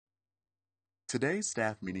Today's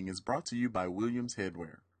staff meeting is brought to you by Williams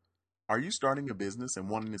Headwear. Are you starting a business and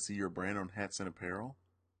wanting to see your brand on hats and apparel?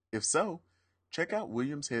 If so, check out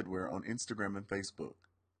Williams Headwear on Instagram and Facebook.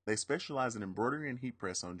 They specialize in embroidery and heat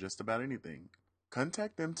press on just about anything.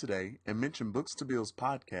 Contact them today and mention Books to Bills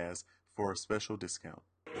podcast for a special discount.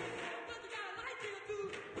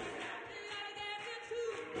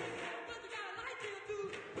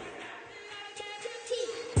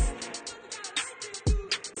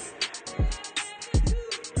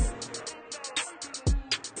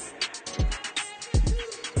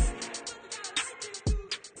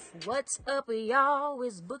 What's up, y'all?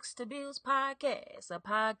 It's Books to Bills podcast, a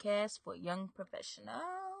podcast for young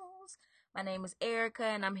professionals. My name is Erica,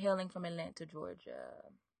 and I'm hailing from Atlanta, Georgia.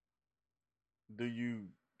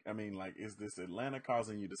 Is this Atlanta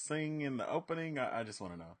causing you to sing in the opening? I just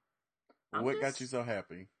want to know. What got you so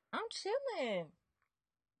happy? I'm chilling.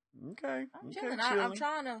 Okay. I'm chilling. I'm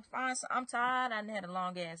trying to find some. I'm tired. I had a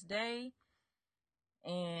long ass day.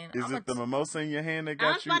 And is it the mimosa in your hand that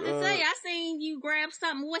got you? I was about to say, I seen you grab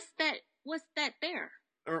something. What's that there?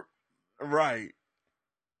 Right.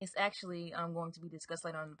 It's actually going to be discussed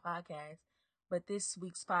later on the podcast. But this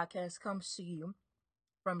week's podcast comes to you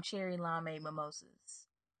from Cherry Limeade Mimosas.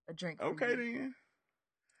 A drink for okay, you.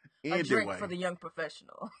 Then. A drink for the young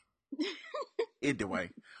professional. Either way,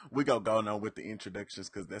 we gonna go on with the introductions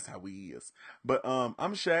because that's how we is. But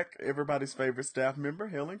I'm Shaq, everybody's favorite staff member,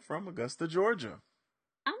 hailing from Augusta, Georgia.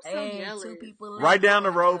 I'm so jealous. Two people right down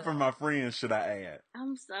the road from my friends, should I add?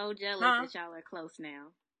 I'm so jealous that y'all are close now.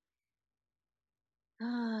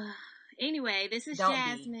 Anyway, this is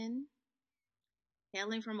Jasmine,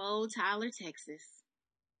 hailing from Old Tyler, Texas.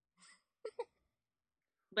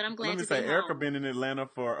 But I'm glad to be home. Erica been in Atlanta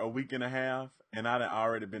for a week and a half, and I'd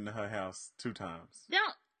already been to her house 2 times.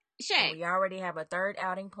 Shaq. We already have a third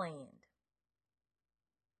outing planned.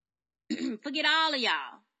 Forget all of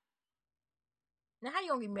y'all. Now, how you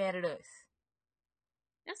gonna be mad at us?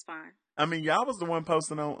 That's fine. I mean, y'all was the one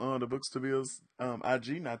posting on the Books to Bills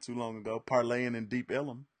IG not too long ago, parlaying in Deep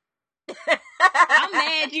Ellum. I'm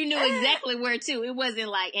mad you knew exactly where to. It wasn't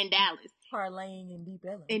like in Dallas. Parlaying in Deep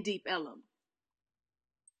Ellum. In Deep Ellum.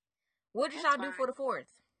 What did y'all do for the 4th?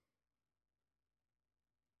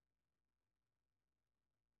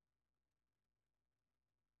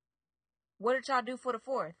 What did y'all do for the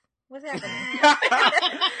 4th? What's happening?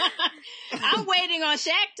 I'm waiting on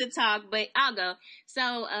Shaq to talk, but I'll go.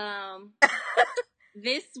 So,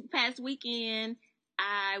 this past weekend,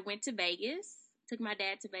 I went to Vegas. Took my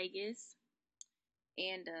dad to Vegas.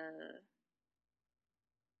 And,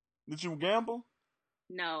 did you gamble?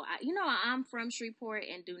 No. I'm from Shreveport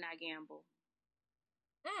and do not gamble.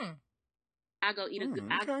 I go eat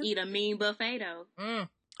eat a mean buffet, though.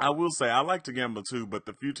 I will say, I like to gamble too, but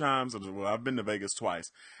the few times, I've been to Vegas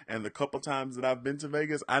twice, and the couple times that I've been to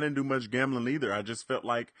Vegas, I didn't do much gambling either. I just felt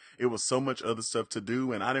like it was so much other stuff to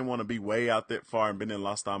do, and I didn't want to be way out that far and been and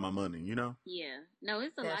lost all my money, you know? Yeah. No,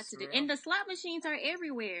 it's a lot to do. And the slot machines are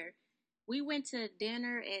everywhere. We went to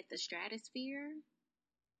dinner at the Stratosphere.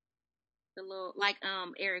 The little,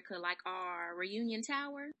 Erica, our reunion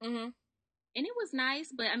tower. Mm-hmm. And it was nice,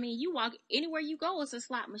 but, I mean, you walk, anywhere you go, it's a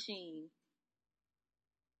slot machine.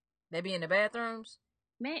 They be in the bathrooms?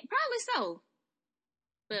 Man, probably so.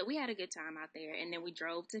 But we had a good time out there. And then we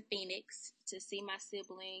drove to Phoenix to see my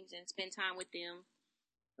siblings and spend time with them.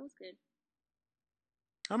 It was good.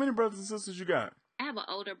 How many brothers and sisters you got? I have an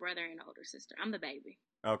older brother and an older sister. I'm the baby.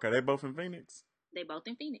 Okay, they both in Phoenix? They both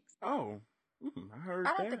in Phoenix. Oh, I heard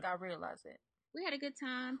that. I don't think I realized it. We had a good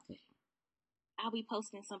time. I'll be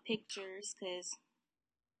posting some pictures because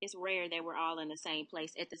it's rare that we're all in the same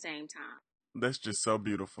place at the same time. That's just so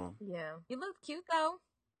beautiful. Yeah. You look cute, though.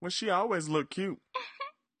 Well, she always looked cute.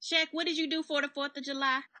 Shaq, what did you do for the 4th of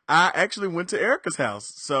July? I actually went to Erica's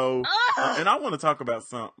house. So, and I want to talk about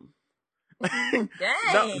something. Dang.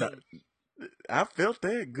 No, I felt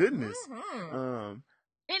that. Goodness. Mm-hmm. And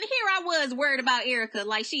here I was worried about Erica,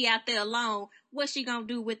 like she out there alone. What's she gonna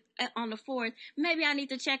do with on the 4th? Maybe I need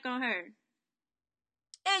to check on her.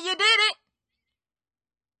 And you did it.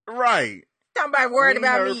 Right. Somebody worried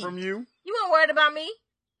about me. From you. You weren't worried about me?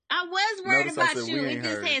 I was worried about you. It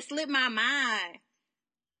just had slipped my mind.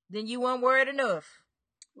 Then you weren't worried enough.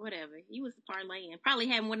 Whatever. You was parlaying. Probably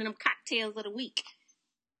having one of them cocktails of the week.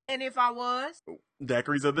 And if I was?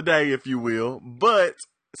 Daiquiris of the day, if you will. But,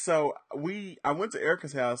 so, I went to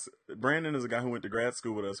Erica's house. Brandon is a guy who went to grad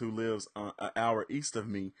school with us who lives an hour east of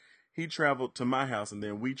me. He traveled to my house, and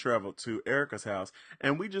then we traveled to Erica's house,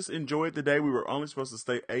 and we just enjoyed the day. We were only supposed to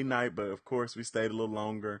stay a night, but of course we stayed a little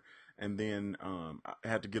longer, and then I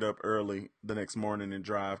had to get up early the next morning and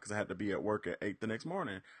drive because I had to be at work at 8 the next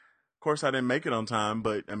morning. course, I didn't make it on time,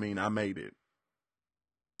 but I mean, I made it.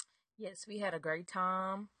 Yes, we had a great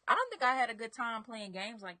time. I don't think I had a good time playing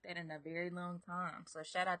games like that in a very long time. So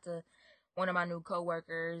shout out to one of my new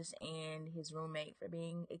coworkers and his roommate for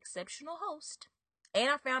being exceptional host. And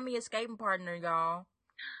I found me a skating partner, y'all.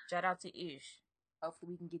 Shout out to Ish.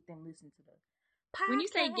 Hopefully we can get them listening to the podcast. When you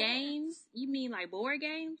say games, you mean like board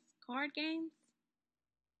games, card games?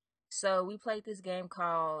 So we played this game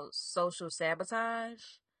called Social Sabotage.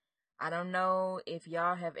 I don't know if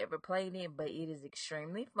y'all have ever played it, but it is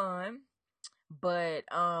extremely fun. But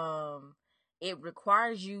it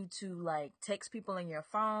requires you to like text people in your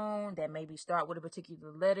phone that maybe start with a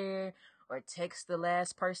particular letter, or text the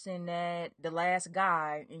last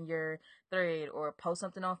guy in your thread, or post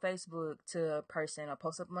something on Facebook to a person, or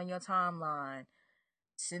post something on your timeline,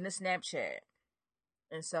 send a Snapchat.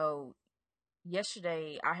 And so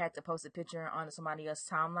yesterday, I had to post a picture on somebody else's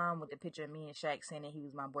timeline with a picture of me and Shaq saying that he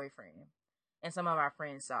was my boyfriend. And some of our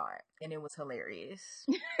friends saw it, and it was hilarious.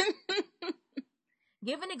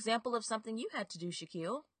 Give an example of something you had to do,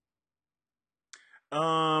 Shaquille.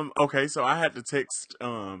 Okay, so I had to text,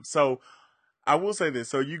 so I will say this.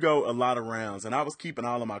 So you go a lot of rounds, and I was keeping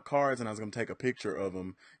all of my cards, and I was going to take a picture of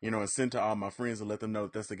them, and send to all my friends and let them know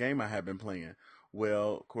that that's the game I have been playing.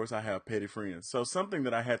 Well, of course, I have petty friends. So something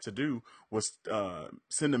that I had to do was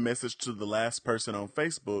send a message to the last person on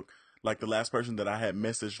Facebook, like the last person that I had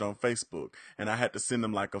messaged on Facebook. And I had to send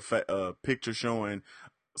them like a picture showing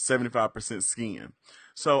 75% skin.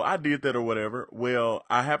 So I did that or whatever. Well,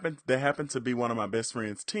 that happened to be one of my best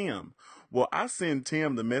friends, Tim. Well, I sent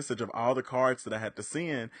Tim the message of all the cards that I had to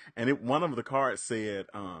send, and one of the cards said,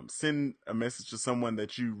 send a message to someone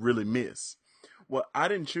that you really miss. Well, I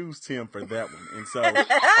didn't choose Tim for that one. And so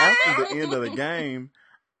after the end of the game,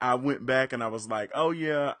 I went back and I was like, oh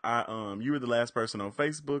yeah, you were the last person on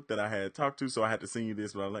Facebook that I had talked to, so I had to send you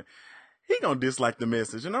this. But I was like, he gonna dislike the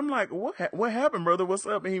message. And I'm like, what happened, brother? What's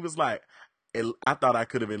up? And he was like, I thought I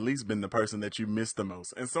could have at least been the person that you missed the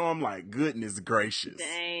most. And so I'm like, goodness gracious.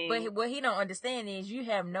 Dang. But what he don't understand is he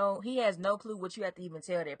has no clue what you have to even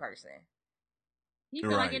tell that person. You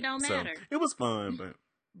feel like it don't matter. So, it was fun, but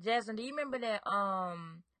Jasmine, do you remember that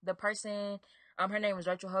the person, her name was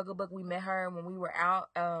Rachel Hugglebuck. We met her when we were out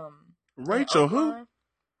Rachel who?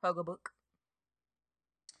 Hugglebuck.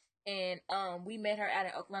 And we met her out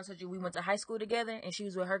in Oakland, so we went to high school together, and she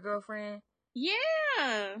was with her girlfriend.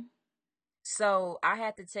 Yeah. So I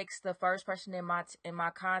had to text the first person in my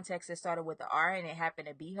contacts that started with the R, and it happened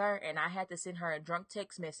to be her. And I had to send her a drunk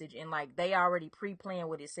text message, and like they already pre-planned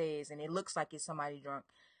what it says, and it looks like it's somebody drunk.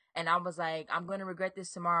 And I was like, I'm gonna regret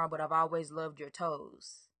this tomorrow, but I've always loved your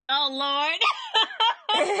toes. Oh Lord.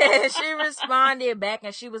 And she responded back,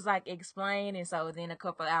 and she was like, explain. And so then a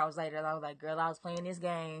couple of hours later, I was like, girl, I was playing this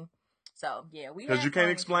game. So yeah, because you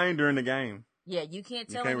can't explain during the game. Yeah, you can't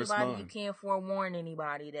tell anybody, respond. You can't forewarn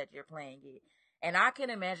anybody that you're playing it. And I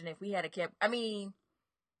can imagine if we had kept, I mean,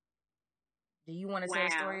 do you want to tell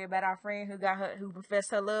a story about our friend who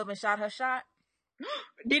professed her love and shot her shot?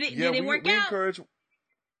 Did it work out?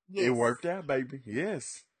 Yes. It worked out, baby.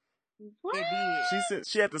 Yes. What? It did.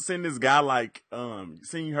 She had to send this guy like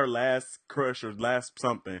seeing her last crush or last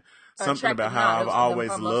something about how I've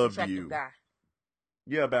always loved you. Guy.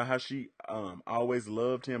 Yeah, about how she always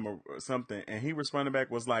loved him or something, and he responded back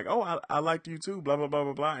was like, "Oh, I liked you too," blah blah blah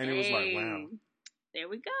blah blah, and it was like, wow. There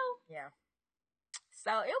we go. Yeah.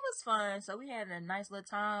 So it was fun. So we had a nice little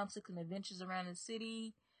time, took some adventures around the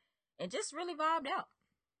city, and just really vibed out.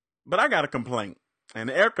 But I got a complaint, and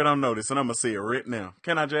Erica don't know this, and I'm gonna say it right now.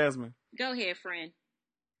 Can I, Jasmine? Go ahead, friend.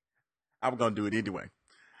 I'm gonna do it anyway.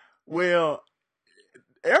 Well,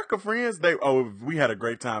 Erica friends, we had a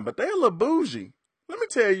great time, but they a little bougie. Let me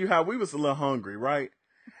tell you how we was a little hungry, right?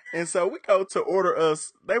 And so we go to order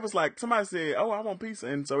us. They was like, somebody said, oh, I want pizza.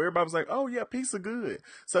 And so everybody was like, oh, yeah, pizza good.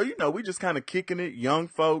 So, we just kind of kicking it, young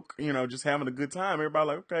folk, just having a good time. Everybody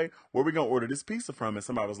like, okay, where we going to order this pizza from? And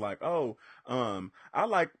somebody was like, oh, I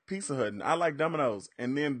like Pizza Hut and I like Domino's.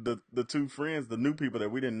 And then the two friends, the new people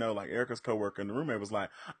that we didn't know, like Erica's coworker and the roommate was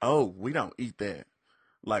like, oh, we don't eat that.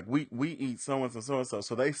 Like, we eat so-and-so, so-and-so.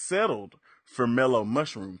 So they settled for Mellow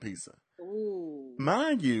Mushroom Pizza. Ooh.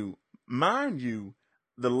 Mind you,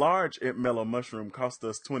 the large Mellow Mushroom cost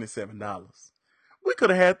us $27. We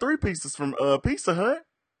could have had 3 pieces from Pizza Hut.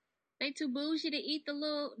 They too bougie to eat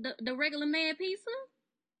the regular man pizza?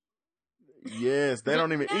 Yes, they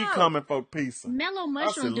don't even eat common folk pizza. Mellow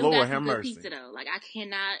Mushroom do got some good pizza though. Like I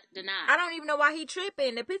cannot deny. I don't even know why he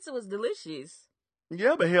tripping. The pizza was delicious.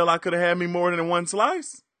 Yeah, but hell, I could have had me more than one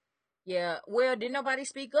slice. Yeah, well, did nobody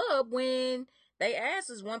speak up when they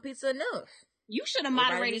asked, is one pizza enough? You should have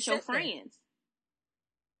moderated your friends.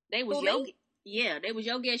 They was they was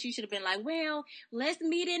your guess. You should have been like, well, let's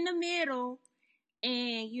meet in the middle.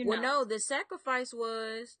 And Well, no, the sacrifice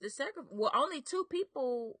was well, only 2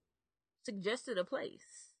 people suggested a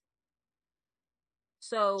place.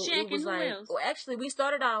 So Shaq, it was like, well, actually, we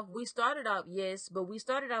started off, yes, but we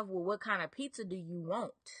started off with what kind of pizza do you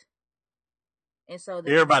want? And so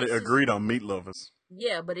everybody agreed on Meat Lovers.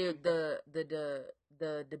 Yeah, but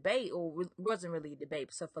the debate, or wasn't really a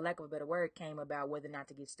debate, so for lack of a better word, came about whether or not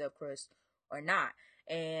to get stuffed crust or not.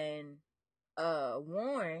 And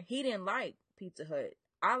Warren, he didn't like Pizza Hut.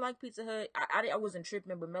 I like Pizza Hut. I wasn't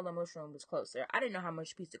tripping, but Mellow Mushroom was closer. I didn't know how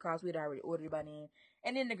much pizza cost. We'd already ordered it by then.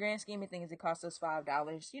 And in the grand scheme of things, it cost us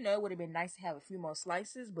 $5. You know, it would have been nice to have a few more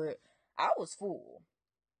slices, but I was full.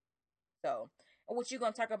 So, what you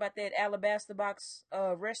gonna talk about that Alabaster Box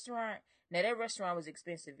restaurant? Now, that restaurant was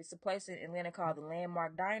expensive. It's a place in Atlanta called the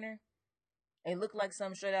Landmark Diner. It looked like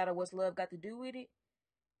something straight out of What's Love Got to Do with It.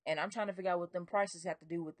 And I'm trying to figure out what them prices have to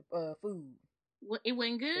do with the food. It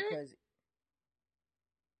wasn't good? Because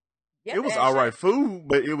it was all right food,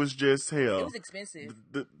 but it was just hell. It was expensive.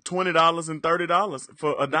 $20 and $30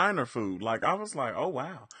 for a diner food. Like, I was like, oh,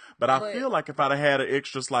 wow. But I feel like if I'd have had an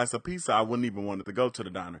extra slice of pizza, I wouldn't even want to go to the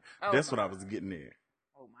diner. That's what I was getting there.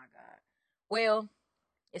 Oh, my God. Well,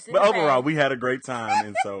 but overall, we had a great time,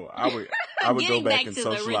 and so I would go back and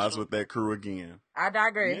socialize with that crew again. I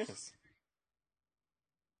digress. Yes.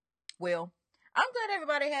 Well, I'm glad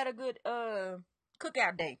everybody had a good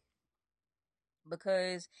cookout day,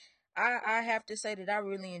 because I have to say that I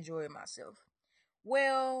really enjoyed myself.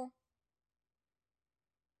 Well,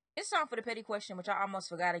 it's time for the petty question, which I almost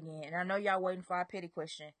forgot again. And I know y'all waiting for our petty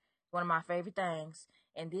question. One of my favorite things.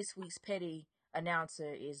 And this week's petty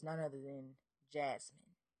announcer is none other than Jasmine.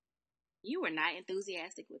 You were not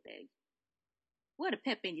enthusiastic with that. What a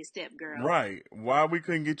pep in your step, girl. Right. Why we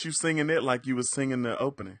couldn't get you singing it like you was singing the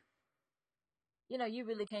opening? You know, you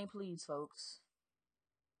really can't please folks.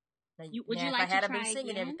 Would you like to try been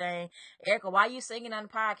singing again? Everything, Erica, why are you singing on the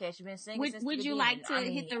podcast? You've been singing since the beginning. Would you like to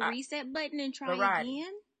hit the reset button and try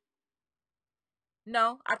again?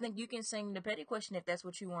 No, I think you can sing the petty question if that's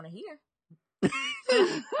what you want to hear.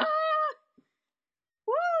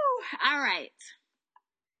 Woo! All right.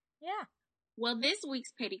 Yeah. Well, this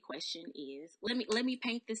week's petty question is, let me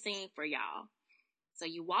paint the scene for y'all. So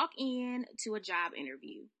you walk in to a job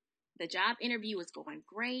interview. The job interview is going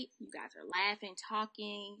great. You guys are laughing,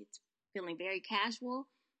 talking. It's feeling very casual.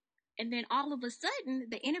 And then all of a sudden,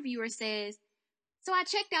 the interviewer says, so I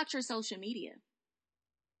checked out your social media.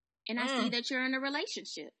 And I see that you're in a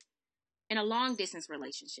relationship. In a long-distance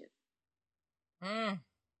relationship.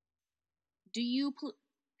 Do you...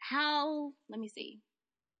 let me see.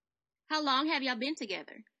 How long have y'all been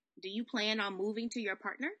together? Do you plan on moving to your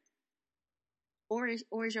partner? Or is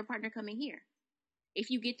your partner coming here? If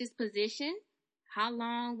you get this position, how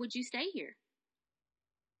long would you stay here?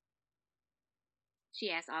 She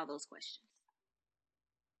asked all those questions.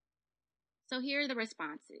 So here are the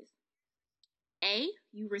responses. A,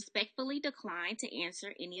 you respectfully decline to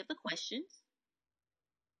answer any of the questions.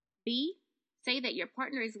 B, say that your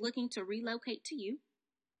partner is looking to relocate to you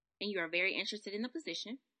and you are very interested in the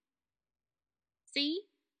position. C,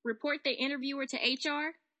 report the interviewer to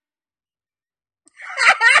HR.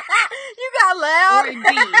 You got loud. Or D,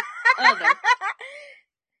 other.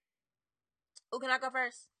 Oh, can I go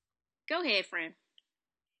first? Go ahead, friend.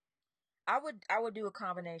 I would do a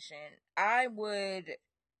combination.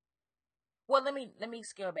 Well, let me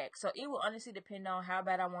scale back. So it will honestly depend on how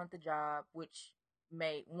bad I want the job, which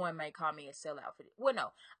may call me a sellout for it. Well,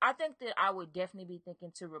 no, I think that I would definitely be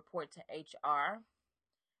thinking to report to HR,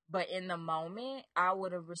 but in the moment, I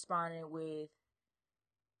would have responded with,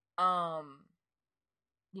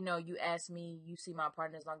 you know, you asked me, you see my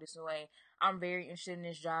partner's long distance away. I'm very interested in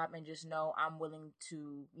this job, and just know I'm willing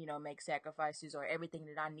to, you know, make sacrifices, or everything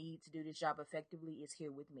that I need to do this job effectively is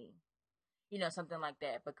here with me. You know, something like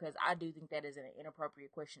that, because I do think that is an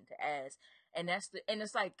inappropriate question to ask. And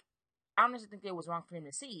it's like, I honestly think it was wrong for him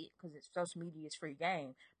to see it, because social media is free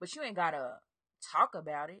game, but you ain't gotta talk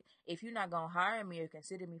about it. If you're not gonna hire me or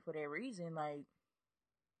consider me for that reason, like,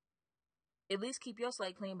 at least keep your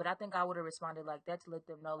slate clean. But I think I would have responded like that to let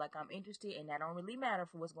them know, like, I'm interested, and that don't really matter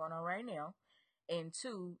for what's going on right now. And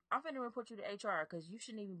 2, I'm finna report you to HR, because you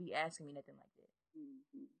shouldn't even be asking me nothing like that.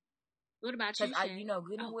 Mm-hmm. What about you? Because you know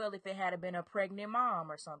good and well, if it had been a pregnant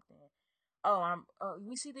mom or something.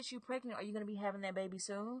 We see that you're pregnant. Are you gonna be having that baby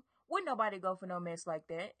soon? Wouldn't nobody go for no mess like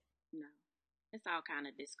that? No, it's all kind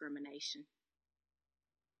of discrimination.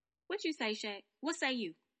 What you say, Shaq? What say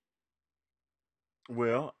you?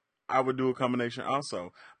 Well, I would do a combination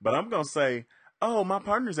also, but I'm gonna say oh, my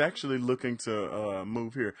partner's actually looking to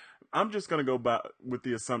move here. I'm just going to go by with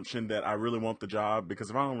the assumption that I really want the job, because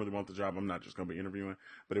if I don't really want the job, I'm not just going to be interviewing.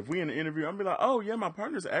 But if we in an interview, I'm be like, oh yeah, my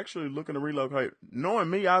partner's actually looking to relocate. Knowing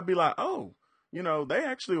me, I'll be like, oh, they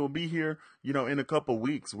actually will be here, in a couple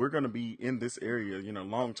weeks. We're going to be in this area,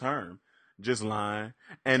 long term. Just lying.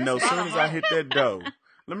 And no, as soon as I hit that door,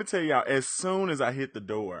 let me tell y'all, as soon as I hit the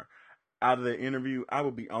door out of the interview, I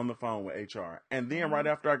would be on the phone with HR. And then right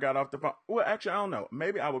after I got off the phone, well, actually, I don't know.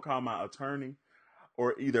 Maybe I would call my attorney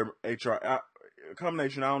or either HR.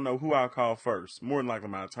 Combination, I don't know who I'll call first. More than likely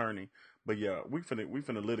my attorney. But yeah, we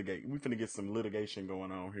finna litigate. We finna get some litigation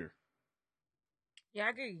going on here. Yeah, I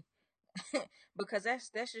agree. Because that's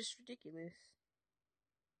just ridiculous.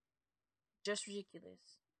 Just ridiculous.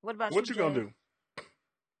 What about what you gonna do?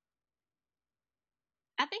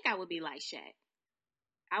 I think I would be like Shaq.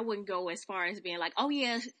 I wouldn't go as far as being like, oh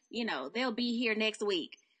yeah, they'll be here next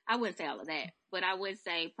week. I wouldn't say all of that, but I would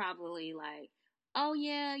say probably like, oh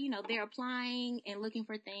yeah, they're applying and looking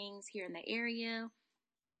for things here in the area,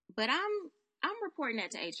 but I'm reporting that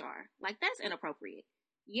to HR. Like, that's inappropriate.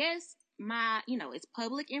 Yes, it's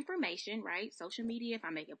public information, right? Social media, if I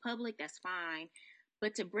make it public, that's fine.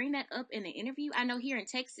 But to bring that up in an interview, I know here in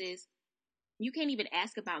Texas, you can't even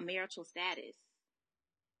ask about marital status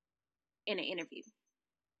in an interview.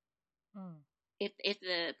 If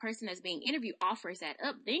the person that's being interviewed offers that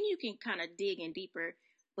up, then you can kind of dig in deeper,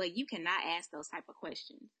 but you cannot ask those type of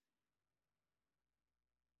questions.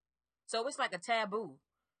 So it's like a taboo.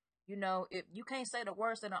 If you can't say the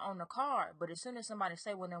words that are on the card, but as soon as somebody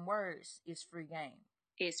say one of them words, it's free game.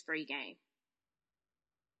 It's free game.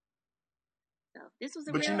 So this was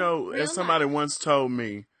But as somebody once told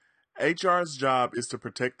me, HR's job is to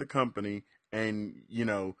protect the company, and you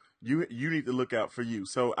need to look out for you.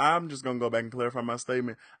 So I'm just gonna go back and clarify my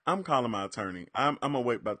statement. I'm calling my attorney. I'm gonna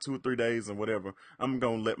wait about 2 or 3 days or whatever. I'm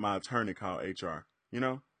gonna let my attorney call HR.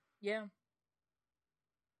 Yeah.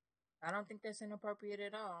 I don't think that's inappropriate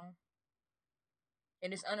at all.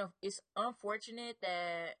 And it's unfortunate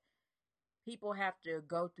that people have to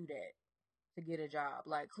go through that to get a job.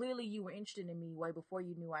 Like, clearly you were interested in me way before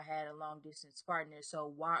you knew I had a long distance partner.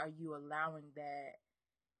 So why are you allowing that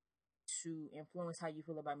to influence how you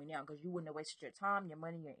feel about me now? Because you wouldn't have wasted your time, your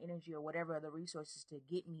money, your energy, or whatever other resources to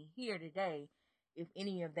get me here today if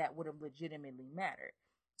any of that would have legitimately mattered.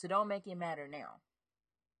 So don't make it matter now.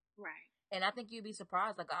 Right. And I think you'd be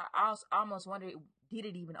surprised. Like, I almost wonder, did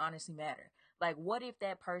it even honestly matter? Like, what if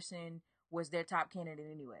that person was their top candidate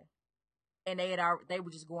anyway, and they were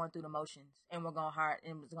just going through the motions and was gonna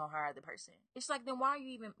hire the person? It's like, then why are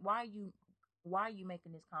you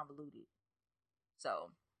making this convoluted?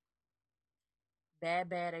 So bad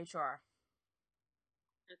HR.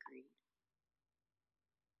 Agreed.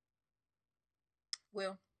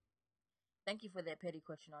 Well, thank you for that petty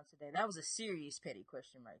question on today. That was a serious petty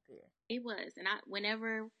question right there. It was. And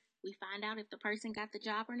whenever we find out if the person got the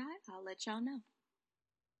job or not, I'll let y'all know.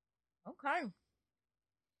 Okay.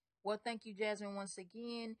 Well, thank you, Jasmine, once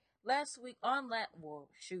again. Last week y'all,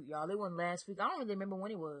 it wasn't last week. I don't really remember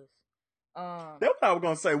when it was. That's what I was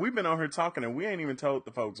gonna say. We've been on here talking, and we ain't even told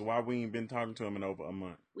the folks why we ain't been talking to them in over a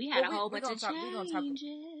month. We had a whole bunch of changes. Yeah,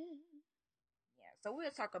 so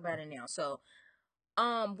we'll talk about it now. So,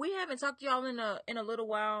 we haven't talked to y'all in a little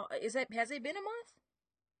while. Has it been a month?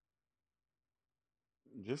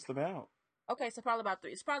 Just about. Okay, so probably about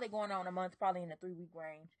 3. It's probably going on a month, probably in the 3-week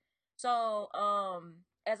range. So,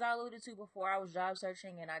 as I alluded to before, I was job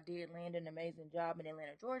searching, and I did land an amazing job in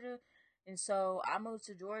Atlanta, Georgia. And so I moved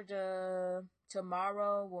to Georgia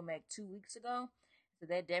tomorrow. Will make 2 weeks ago. So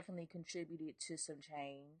that definitely contributed to some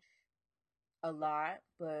change. A lot,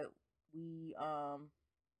 but we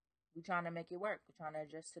trying to make it work. We're trying to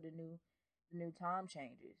adjust to the new time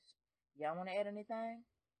changes. Y'all want to add anything?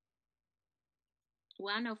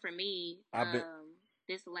 Well, I know for me,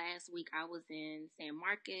 this last week I was in San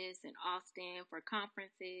Marcos and Austin for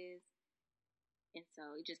conferences, and so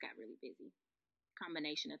it just got really busy.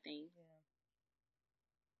 Combination of things.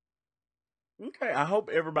 Yeah. Okay, I hope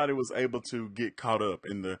everybody was able to get caught up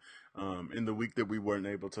in the week that we weren't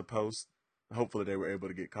able to post. Hopefully they were able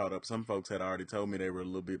to get caught up. Some folks had already told me they were a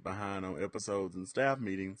little bit behind on episodes and staff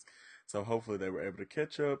meetings, so hopefully they were able to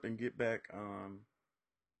catch up and get back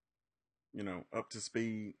up to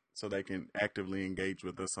speed so they can actively engage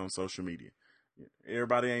with us on social media.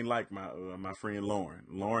 Everybody ain't like my friend Lauren.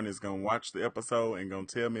 Lauren is gonna watch the episode and gonna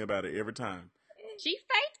tell me about it every time. She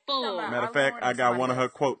faithful. Matter of fact, I got one of her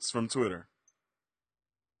quotes from Twitter.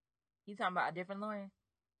 You talking about a different Lauren?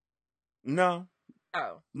 No.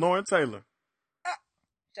 Oh. Lauren Taylor.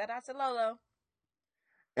 Shout out to Lolo.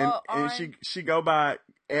 And she go by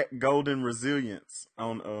at Golden Resilience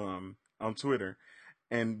on Twitter.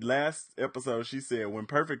 And last episode, she said, when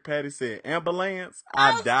Perfect Patty said ambulance,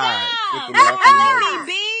 I died. Stop! With the laughing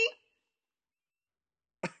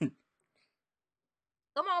emoji.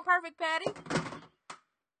 Come on, Perfect Patty.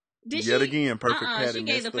 Yet again, Perfect Patty she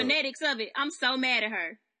gave the phonetics of it. I'm so mad at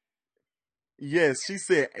her. Yes, she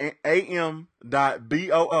said am.boo.lance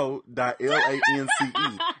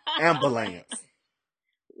ambulance.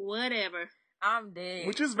 Whatever. I'm dead.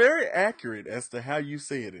 Which is very accurate as to how you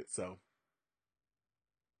said it, so.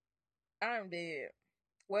 I'm dead.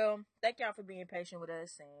 Well, thank y'all for being patient with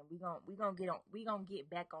us, and we gonna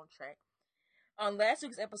get back on track. On last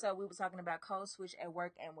week's episode, we were talking about code switch at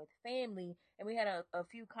work and with family, and we had a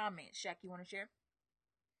few comments. Shaq, you want to share?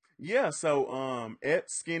 Yeah, so at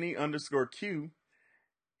skinny_Q,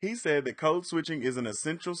 he said that code switching is an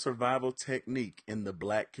essential survival technique in the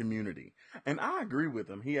black community. And I agree with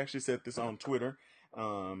him. He actually said this on Twitter.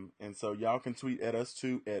 And so y'all can tweet at us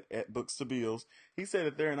too at Books to Bills. He said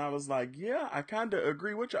it there and I was like, yeah, I kind of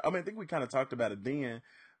agree with you. I mean, I think we kind of talked about it then,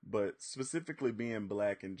 but specifically being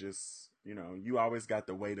black and just, you always got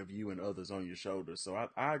the weight of you and others on your shoulders. So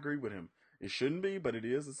I agree with him. It shouldn't be, but it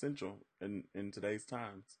is essential in today's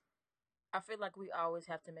times. I feel like we always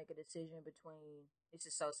have to make a decision between, this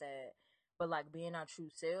is so sad, but like being our true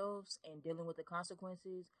selves and dealing with the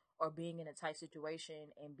consequences, or being in a tight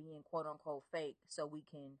situation and being quote unquote fake so we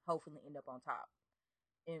can hopefully end up on top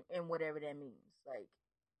in whatever that means. Like,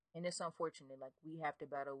 and it's unfortunate, like we have to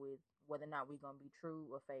battle with whether or not we're going to be true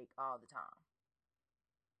or fake all the time.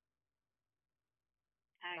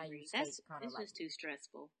 I agree. It's just too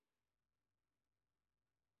stressful.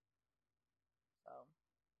 So,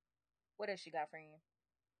 what else you got for you?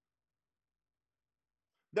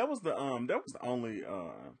 That was the only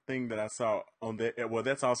thing that I saw on that. Well,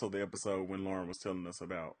 that's also the episode when Lauren was telling us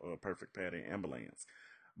about Perfect Patty ambulance.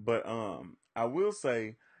 But I will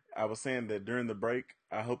say, I was saying that during the break,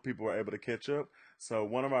 I hope people were able to catch up. So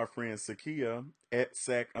one of our friends, Sakia at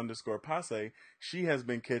 @sac_passe, she has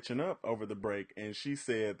been catching up over the break, and she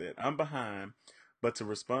said that I'm behind. But to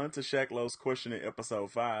respond to Shaq Lowe's question in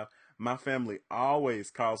episode 5, my family always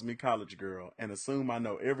calls me college girl and assume I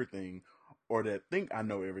know everything, or that think I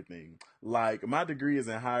know everything. Like, my degree is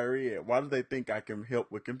in higher ed. Why do they think I can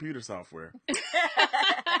help with computer software?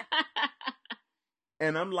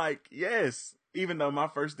 And I'm like, yes, even though my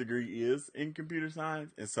first degree is in computer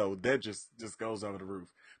science. And so that just goes over the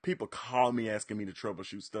roof. People call me asking me to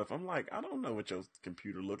troubleshoot stuff. I'm like, I don't know what your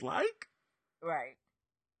computer look like. Right.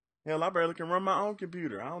 Hell, I barely can run my own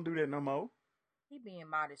computer. I don't do that no more. He being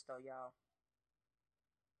modest though, y'all.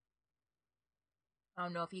 I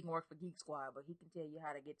don't know if he can work for Geek Squad, but he can tell you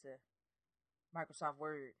how to get to Microsoft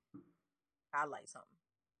Word. Highlight something.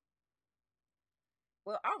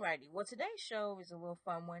 Well, alrighty. Well, today's show is a little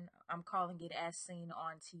fun one. I'm calling it As Seen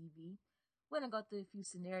on TV. We're gonna go through a few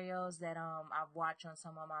scenarios that I've watched on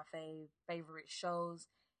some of my favorite shows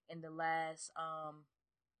in the last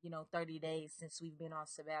 30 days since we've been on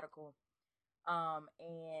sabbatical.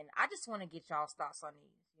 And I just want to get y'all's thoughts on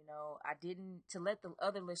these. I didn't to let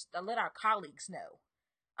let our colleagues know.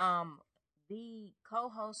 The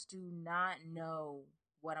co-hosts do not know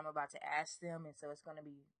what I'm about to ask them, and so it's going to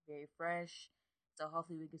be very fresh. So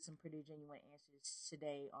hopefully we get some pretty genuine answers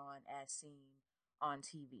today on As Seen on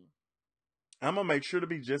TV. I'm going to make sure to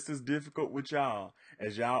be just as difficult with y'all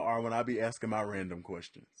as y'all are when I be asking my random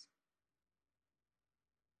questions.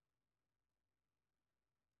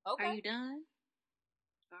 Okay. Are you done?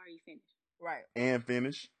 Or are you finished? Right. And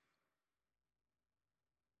finished.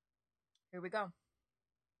 Here we go.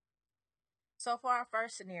 So for our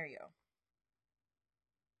first scenario,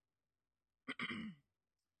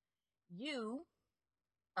 you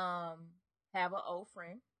have an old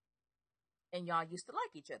friend and y'all used to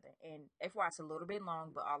like each other. And FYI, it's a little bit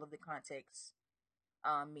long, but all of the context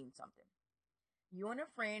means something. You and a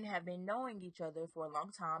friend have been knowing each other for a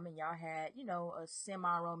long time, and y'all had, a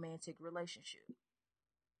semi-romantic relationship.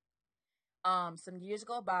 Some years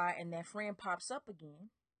go by, and that friend pops up again,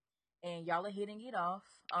 and y'all are hitting it off.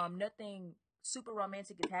 Nothing super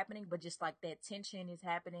romantic is happening, but just like that tension is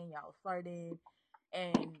happening. Y'all are flirting,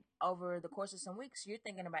 and over the course of some weeks, you're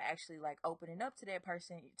thinking about actually like opening up to that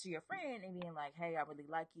person, to your friend, and being like, "Hey, I really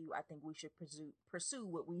like you. I think we should pursue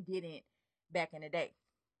what we didn't back in the day."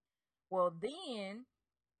 Well, then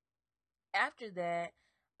after that,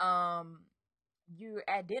 you're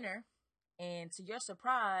at dinner, and to your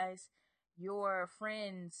surprise, your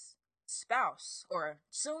friend's spouse or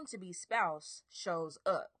soon to be spouse shows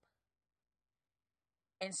up.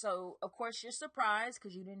 And so, of course, you're surprised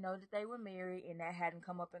because you didn't know that they were married and that hadn't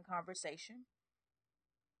come up in conversation.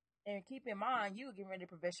 And keep in mind, you were getting ready to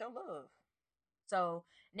profess your love. So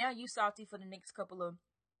now you salty for the next couple of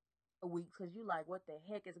weeks because you like, what the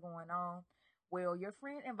heck is going on? Well, your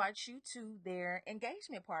friend invites you to their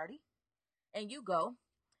engagement party, and you go,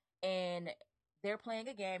 and they're playing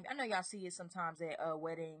a game. I know y'all see it sometimes at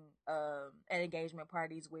wedding, at engagement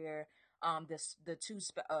parties where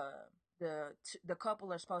the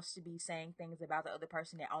couple are supposed to be saying things about the other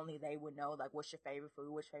person that only they would know, like what's your favorite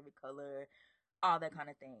food, what's your favorite color, all that kind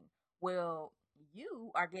of thing. Well,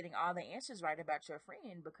 you are getting all the answers right about your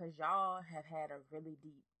friend because y'all have had a really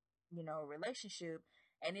deep, relationship,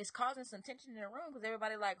 and it's causing some tension in the room because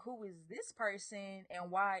everybody like, who is this person, and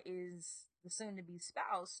why is the soon-to-be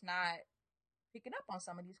spouse not picking up on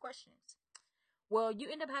some of these questions? Well, you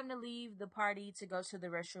end up having to leave the party to go to the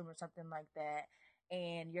restroom or something like that,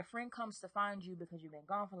 and your friend comes to find you because you've been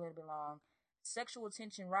gone for a little bit long. Sexual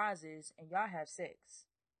tension rises, and y'all have sex.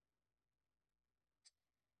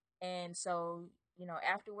 And so,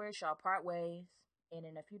 afterwards, y'all part ways. And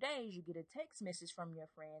in a few days, you get a text message from your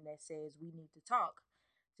friend that says, "We need to talk."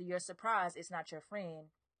 To your surprise, it's not your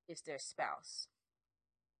friend, it's their spouse.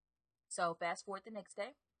 So fast forward the next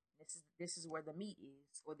day. This is where the meat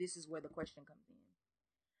is, or this is where the question comes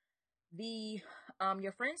in.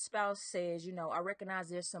 Your friend's spouse says, I recognize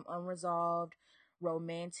there's some unresolved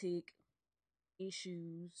romantic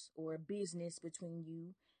issues or business between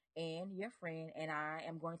you and your friend, and I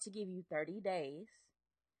am going to give you 30 days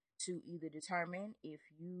to either determine if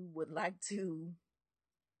you would like to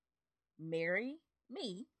marry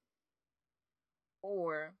me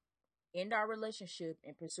or end our relationship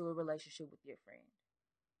and pursue a relationship with your friend.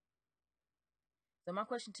 So my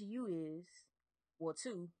question to you is,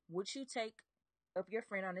 two, would you take up your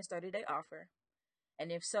friend on this 30-day offer?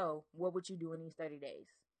 And if so, what would you do in these 30 days?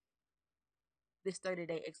 This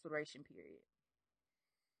 30-day exploration period.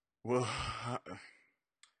 Well,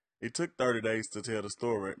 it took 30 days to tell the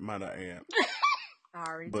story, might I add. I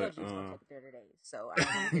already told you it's going to take 30 days, so I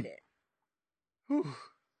don't need it. Whew,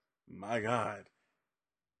 my God.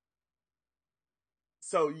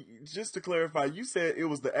 So, just to clarify, you said it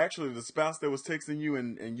was actually the spouse that was texting you,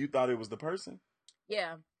 and you thought it was the person?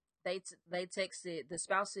 Yeah, they texted the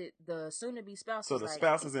spouse, the soon-to-be spouse. So the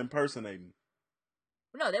spouse is impersonating.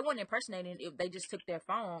 No, they weren't impersonating. If they just took their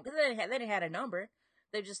phone because they didn't have a number.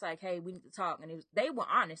 They're just like, "Hey, we need to talk," and they were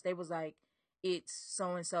honest. They was like, "It's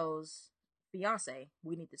so and so's fiance.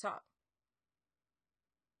 We need to talk."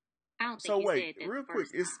 I don't think. So wait, real quick,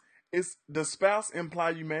 is the spouse imply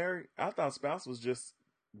you married? I thought spouse was just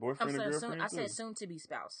boyfriend and girlfriend. I said soon to be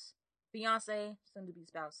spouse, fiance, soon to be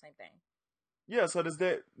spouse, same thing. Yeah. So does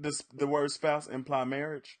the word spouse imply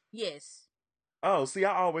marriage? Yes. Oh, see,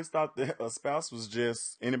 I always thought that a spouse was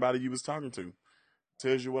just anybody you was talking to.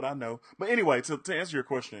 Tells you what I know. But anyway, to answer your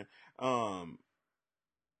question,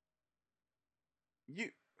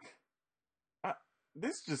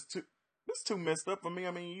 this too messed up for me.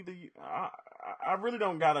 I mean, I really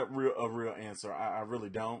don't got a real answer. I really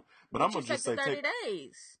don't. But I'm gonna just say 30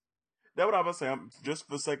 days. That's what I was saying. Just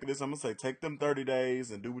for the sake of this, I'm gonna say take them 30 days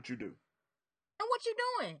and do what you do. And what you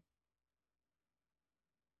doing?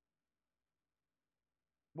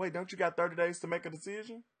 Wait, don't you got 30 days to make a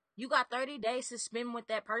decision? You got 30 days to spend with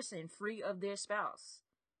that person free of their spouse.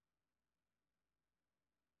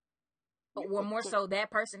 Or more so,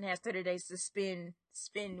 that person has 30 days to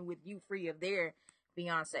spend with you free of their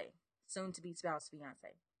fiance, soon to be spouse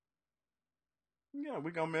fiance. Yeah,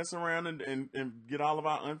 we're gonna mess around and get all of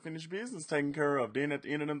our unfinished business taken care of. Then at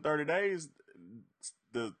the end of them 30 days,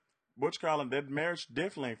 that marriage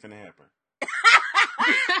definitely ain't finna happen.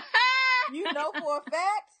 You know for a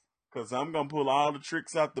fact? Because I'm going to pull all the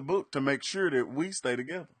tricks out the book to make sure that we stay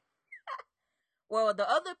together. Well, the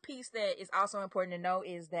other piece that is also important to know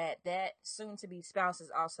is that soon-to-be spouse is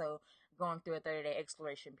also going through a 30-day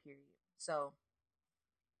exploration period. So,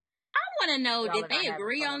 I want to know, did they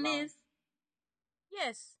agree on this?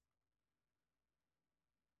 Yes.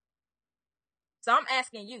 So I'm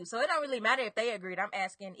asking you. So it don't really matter if they agreed. I'm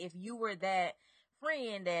asking if you were that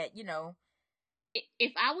friend that,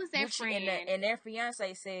 if I was that friend and their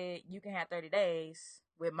fiance said you can have 30 days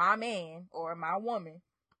with my man or my woman,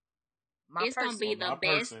 it's going to be the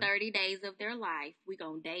best 30 days of their life. We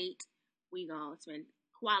going to date. We going to spend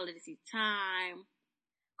quality time.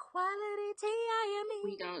 Quality time.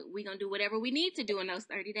 We going to do whatever we need to do in those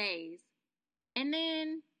 30 days. And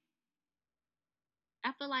then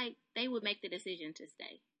I feel like they would make the decision to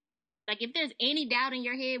stay. Like, if there's any doubt in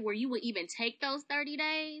your head where you would even take those 30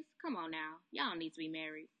 days, come on now. Y'all need to be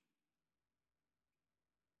married.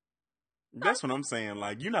 That's what I'm saying.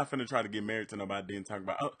 Like, you're not finna try to get married to nobody and talk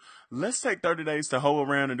about, oh, let's take 30 days to hoe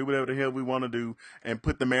around and do whatever the hell we want to do and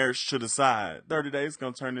put the marriage to the side. 30 days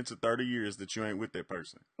gonna turn into 30 years that you ain't with that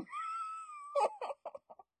person.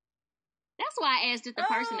 That's why I asked if the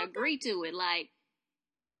person agreed to it. Like,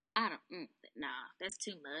 I don't, nah, that's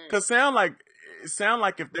too much. Cause sound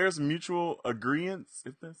like if there's mutual agreement,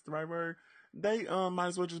 if that's the right word, they might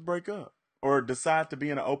as well just break up or decide to be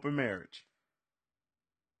in an open marriage.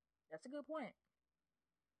 That's a good point.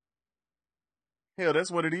 Hell, that's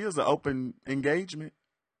what it is, an open engagement.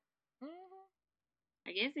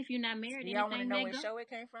 I guess if you're not married, y'all want to know what show it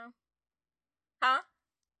came from? Huh?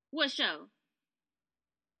 What show?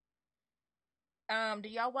 Do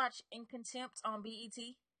y'all watch In Contempt on BET?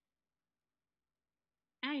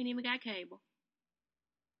 I ain't even got cable.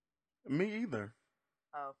 Me either.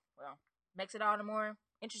 Oh, well, makes it all the more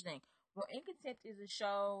interesting. Well, In Contempt is a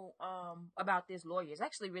show about this lawyer. It's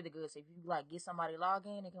actually really good. So if you like get somebody log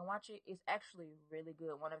in and can watch it, it's actually really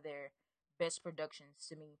good. One of their best productions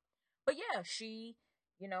to me. But yeah, she,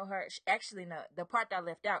 actually no, the part that I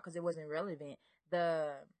left out because it wasn't relevant.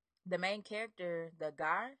 The main character, the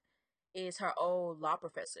guy, is her old law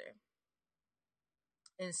professor,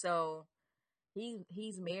 and so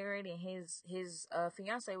he's married, and his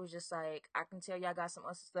fiance was just like, I can tell y'all got some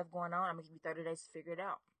other stuff going on. I'm gonna give you 30 days to figure it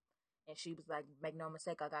out. And she was like, make no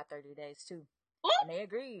mistake, I got 30 days too. And they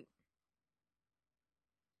agreed.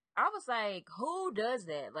 I was like, who does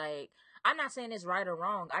that? Like, I'm not saying it's right or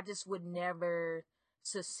wrong. I just would never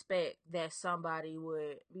suspect that somebody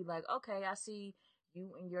would be like, okay, I see you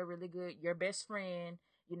and your best friend,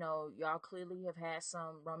 y'all clearly have had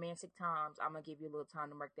some romantic times. I'm going to give you a little time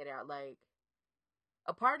to work that out. Like,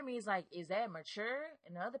 a part of me is like, is that mature?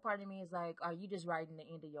 And the other part of me is like, are you just writing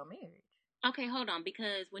the end of your marriage? Okay, hold on,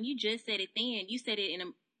 because when you just said it then, you said it in a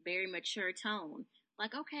very mature tone.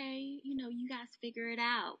 Like, okay, you guys figure it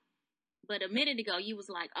out. But a minute ago, you was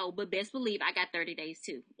like, oh, but best believe I got 30 days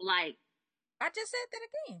too. Like, I just said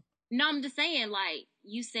that again. No, I'm just saying, like,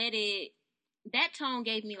 you said it, that tone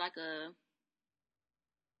gave me like a,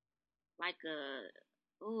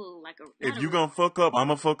 if you gonna fuck up, I'm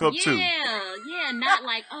gonna fuck up too. Yeah, not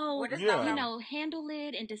like, oh, yeah. Handle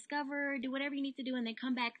it and discover, do whatever you need to do and then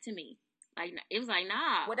come back to me. Like, it was like,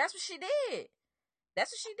 nah. Well, that's what she did.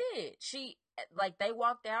 She, like, they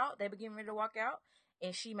walked out, they began ready to walk out,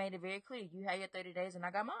 and she made it very clear, you had your 30 days and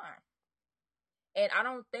I got mine. And I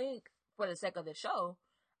don't think, for the sake of the show,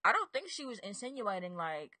 I don't think she was insinuating,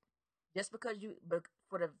 like, just because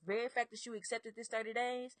for the very fact that you accepted this 30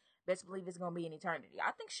 days, best believe it's going to be an eternity.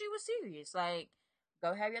 I think she was serious. Like,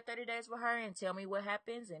 go have your 30 days with her and tell me what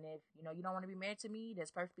happens. And if, you don't want to be married to me,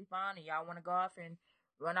 that's perfectly fine. And y'all want to go off and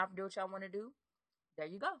run off and do what y'all want to do, there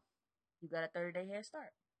you go. You got a 30-day head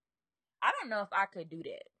start. I don't know if I could do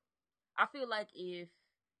that. I feel like if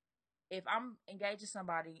I'm engaged to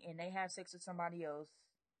somebody and they have sex with somebody else,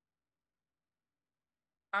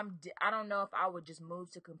 I don't know if I would just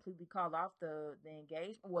move to completely call off the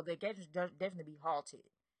engagement. Well, the engagement does definitely be halted,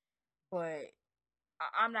 but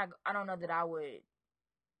I don't know that I would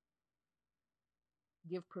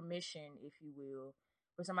give permission, if you will,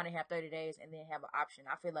 for somebody to have 30 days and then have an option.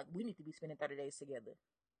 I feel like we need to be spending 30 days together.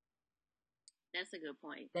 That's a good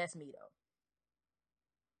point. That's me though.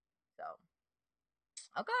 So,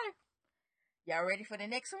 okay, y'all ready for the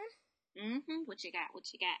next one? Mm-hmm. What you got?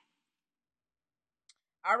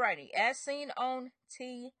 Alrighty, as seen on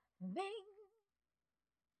TV.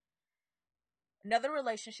 Another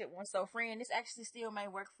relationship one. So, friend, this actually still may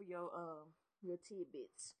work for your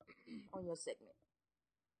tidbits on your segment.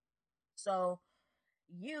 So,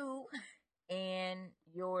 you and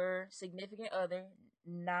your significant other,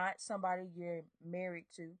 not somebody you're married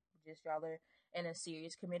to, just y'all are in a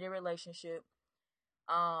serious committed relationship.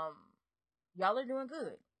 Y'all are doing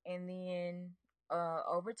good, and then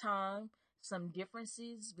over time, some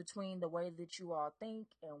differences between the way that you all think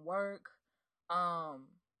and work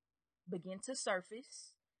begin to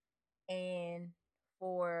surface, and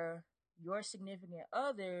for your significant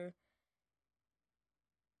other,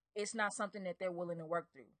 it's not something that they're willing to work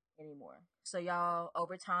through anymore. So y'all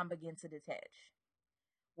over time begin to detach.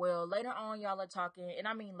 Well, later on, y'all are talking, and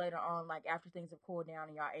I mean later on, like after things have cooled down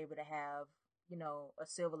and y'all able to have, a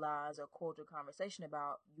civilized or cordial conversation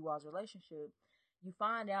about you all's relationship, you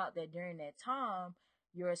find out that during that time,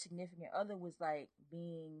 your significant other was like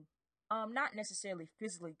being, not necessarily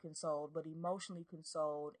physically consoled, but emotionally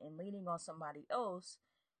consoled and leaning on somebody else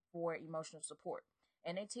for emotional support.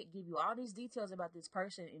 And they give you all these details about this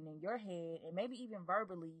person, and in your head, and maybe even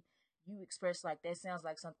verbally, you express like, that sounds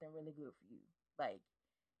like something really good for you. Like,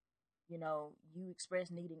 you know, you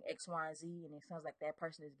express needing X, Y, and Z, and it sounds like that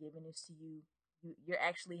person is giving this to you. You're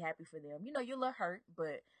actually happy for them. You know, you're a little hurt,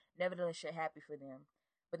 but nevertheless, you're happy for them.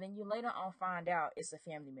 But then you later on find out it's a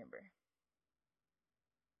family member.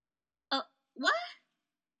 What?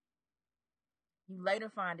 You later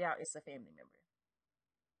find out it's a family member.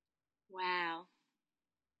 Wow.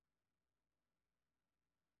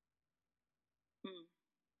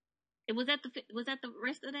 Was that the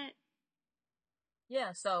rest of that?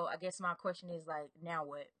 Yeah. So I guess my question is like, now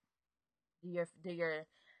what? Do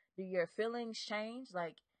your feelings change?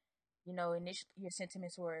 Like, you know, initially your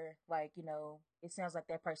sentiments were like, you know, it sounds like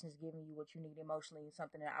that person is giving you what you need emotionally,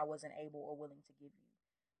 something that I wasn't able or willing to give you.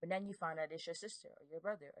 But then you find out it's your sister or your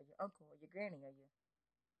brother or your uncle or your granny or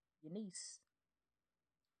your niece.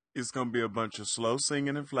 It's gonna be a bunch of slow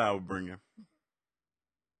singing and flower bringing.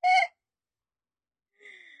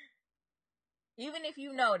 Even if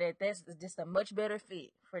you know that that's just a much better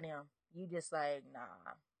fit for them, you just like,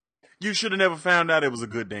 nah. You should have never found out it was a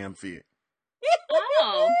good damn fit.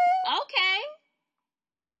 Oh, okay.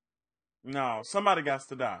 No, somebody got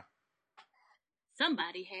to die.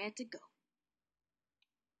 Somebody had to go.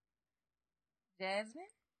 Jasmine?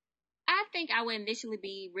 I think I would initially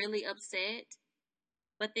be really upset,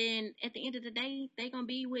 but then at the end of the day, they gonna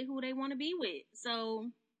be with who they want to be with. So,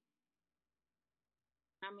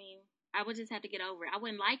 I mean, I would just have to get over it. I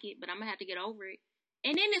wouldn't like it, but I'm gonna have to get over it.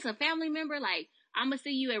 And then it's a family member. Like, I'm gonna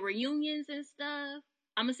see you at reunions and stuff.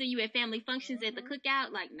 I'm gonna see you at family functions at the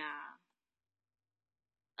cookout. Like, nah.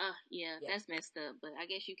 Yeah, that's messed up. But I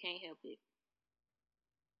guess you can't help it.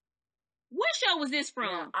 What show was this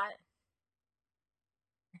from? Yeah,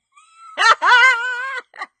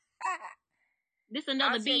 This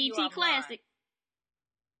another BET classic.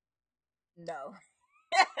 No.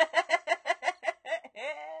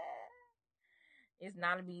 It's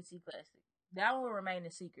not a BET classic. That will remain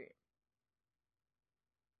a secret.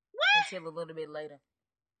 What? Until a little bit later.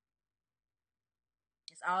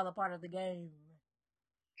 It's all a part of the game.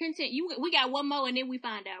 Continue. We got one more and then we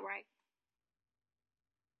find out, right?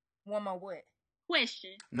 One more what?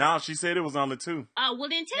 Question. No, she said it was only 2. Oh, well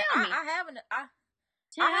then tell me. I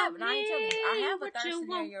have a third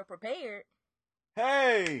scenario prepared.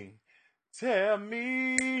 Hey, tell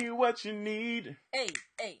me what you need. Hey,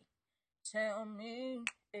 tell me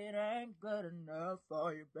it ain't good enough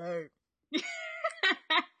for you, babe.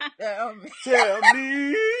 Tell me.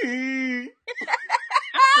 I'm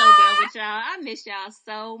so done with y'all. I miss y'all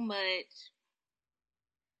so much.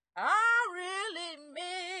 I really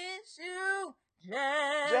miss you,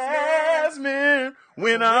 Jasmine.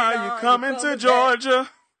 When are you coming to Georgia?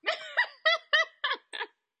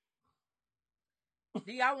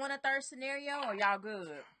 Do y'all want a third scenario or y'all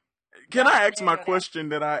good? Can I ask my question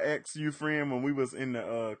that I asked you, friend, when we was in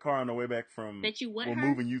the car on the way back from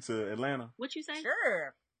moving you to Atlanta? What you say?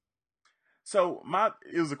 Sure. So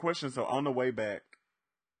it was a question. So on the way back,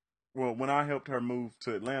 well, when I helped her move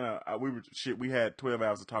to Atlanta, we had 12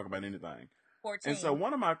 hours to talk about anything. 14. And so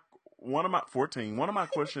one of my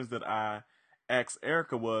questions that I asked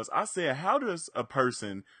Erica was, I said, how does a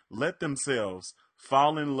person let themselves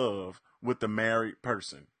fall in love with a married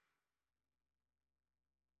person?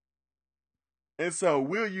 And so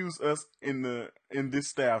we'll use us in this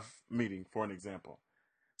staff meeting for an example.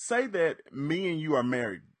 Say that me and you are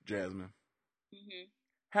married, Jasmine. Mm-hmm.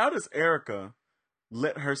 How does Erica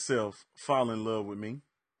let herself fall in love with me?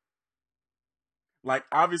 Like,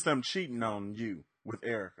 obviously I'm cheating on you with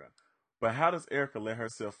Erica, but how does Erica let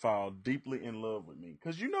herself fall deeply in love with me?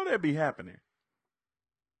 Because you know that'd be happening.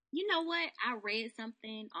 You know what? I read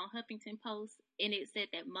something on Huffington Post, and it said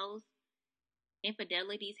that most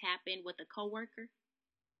infidelities happen with a coworker.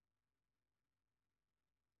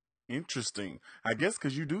 Interesting. I guess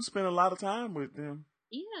because you do spend a lot of time with them.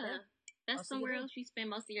 Yeah. That's somewhere else you spend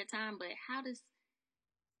most of your time, but how do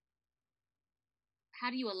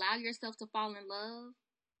you allow yourself to fall in love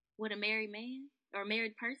with a married man or a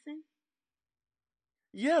married person?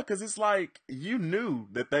 Yeah, because it's like you knew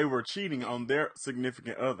that they were cheating on their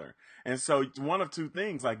significant other. And so one of two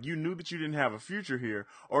things, like you knew that you didn't have a future here,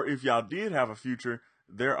 or if y'all did have a future,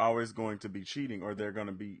 they're always going to be cheating, or they're going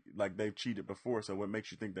to be like they've cheated before. So what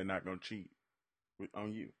makes you think they're not going to cheat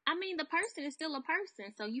on you? I mean, the person is still a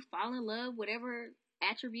person. So you fall in love, whatever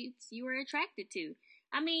attributes you were attracted to.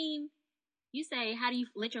 I mean, you say, how do you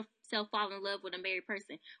let yourself fall in love with a married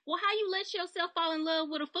person? Well, how you let yourself fall in love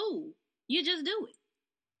with a fool? You just do it.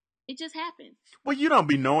 It just happens. Well, you don't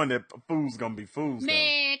be knowing that fools gonna be fools.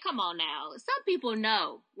 Man, come on now. Some people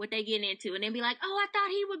know what they get into, and they be like, "Oh, I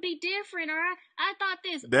thought he would be different," or "I thought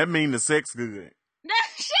this." That mean the sex good.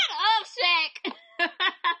 Shut up, Shaq.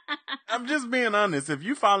 I'm just being honest. If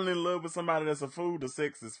you falling in love with somebody that's a fool, the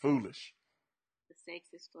sex is foolish. The sex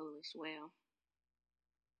is foolish. Well.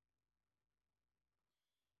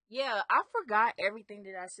 Yeah, I forgot everything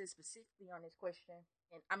that I said specifically on this question.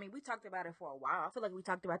 And I mean, we talked about it for a while. I feel like we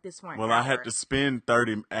talked about this for an Well, hour. I had to spend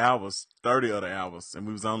 30 other hours, and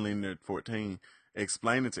we was only in there at 14,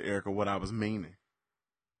 explaining to Erica what I was meaning.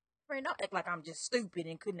 Friend, don't act like I'm just stupid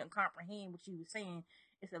and couldn't comprehend what you were saying.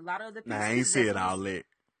 It's a lot of the pieces. Nah, I ain't said all that.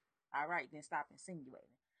 All right, then stop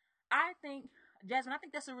insinuating. I think, Jasmine, I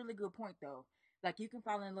think that's a really good point, though. Like, you can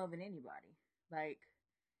fall in love with anybody. Like,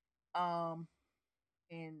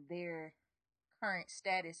 in their current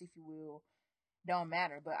status, if you will, don't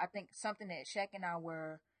matter. But I think something that Shaq and I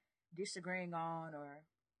were disagreeing on, or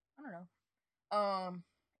I don't know,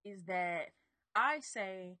 is that I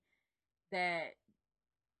say that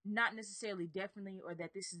not necessarily definitely, or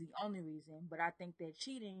that this is the only reason, but I think that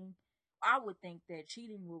I would think that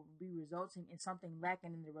cheating will be resulting in something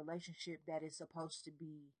lacking in the relationship that is supposed to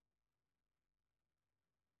be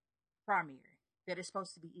primary, that is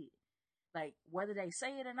supposed to be it. Like, whether they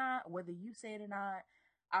say it or not, whether you say it or not,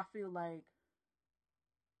 I feel like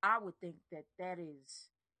I would think that that is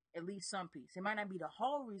at least some piece. It might not be the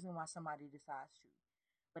whole reason why somebody decides to,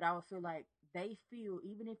 but I would feel like they feel,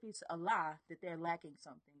 even if it's a lie, that they're lacking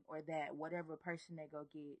something, or that whatever person they go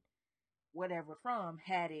get whatever from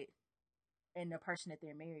had it, and the person that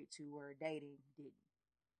they're married to or dating didn't.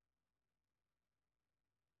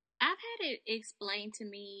 I've had it explained to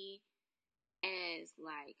me as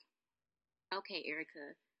like, okay,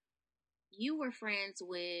 Erica, you were friends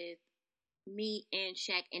with me and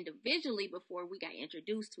Shaq individually before we got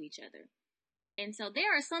introduced to each other. And so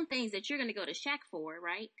there are some things that you're going to go to Shaq for,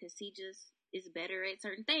 right? Because he just is better at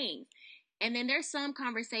certain things. And then there's some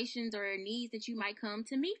conversations or needs that you might come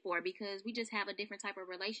to me for because we just have a different type of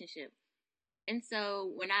relationship. And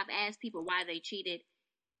so when I've asked people why they cheated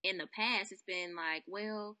in the past, it's been like,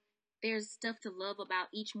 well, there's stuff to love about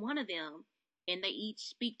each one of them, and they each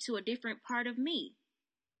speak to a different part of me.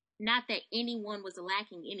 Not that anyone was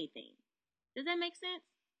lacking anything. Does that make sense?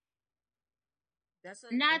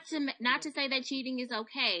 Not to say that cheating is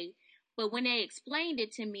okay, but when they explained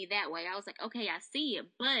it to me that way, I was like, okay, I see it,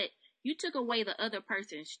 but you took away the other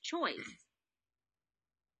person's choice.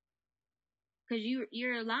 Because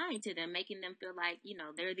you're lying to them, making them feel like,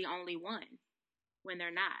 they're the only one when they're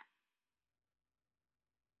not.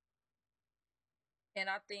 And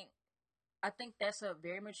I think that's a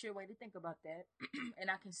very mature way to think about that. And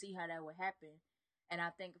I can see how that would happen. And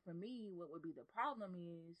I think for me, what would be the problem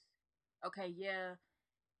is, okay, yeah,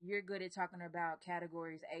 you're good at talking about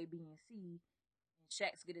categories A, B, and C, and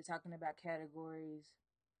Shaq's good at talking about categories,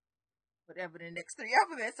 whatever the next three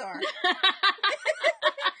alphabets are.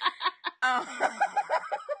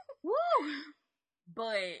 Woo!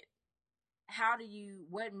 But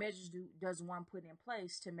what measures does one put in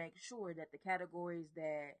place to make sure that the categories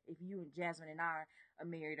that, if you and Jasmine and I are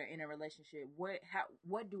married or in a relationship, what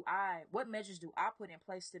measures do I put in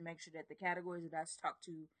place to make sure that the categories that I talk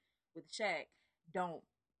to with Shaq don't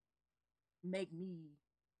make me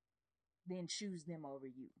then choose them over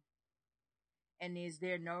you? And is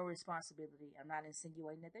there no responsibility? I'm not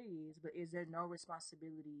insinuating that there is, but is there no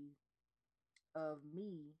responsibility of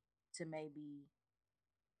me to maybe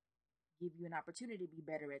give you an opportunity to be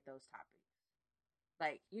better at those topics?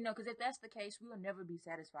 Like, because if that's the case, we will never be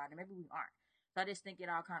satisfied, and maybe we aren't. So I just think it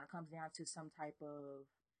all kind of comes down to some type of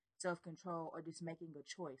self-control, or just making a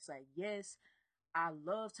choice. Like, yes, I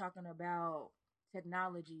love talking about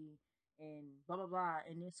technology and blah, blah, blah,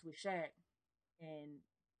 and this with Shaq,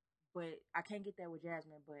 but I can't get that with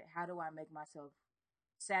Jasmine. But how do I make myself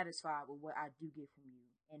satisfied with what I do get from you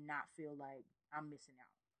and not feel like I'm missing out?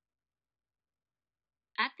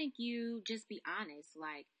 I think you just be honest.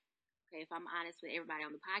 Like, okay, if I'm honest with everybody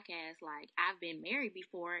on the podcast, like, I've been married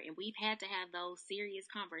before, and we've had to have those serious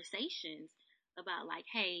conversations about, like,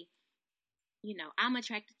 hey, I'm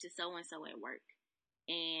attracted to so and so at work.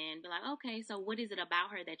 And be like, okay, so what is it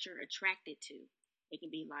about her that you're attracted to? It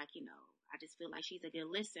can be like, I just feel like she's a good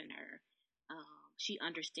listener. She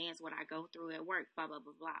understands what I go through at work, blah, blah,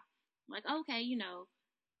 blah, blah. I'm like, okay,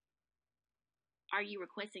 are you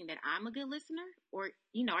requesting that I'm a good listener? Or,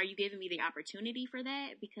 are you giving me the opportunity for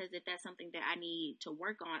that? Because if that's something that I need to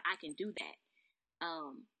work on, I can do that.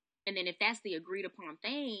 And then if that's the agreed upon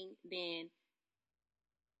thing, then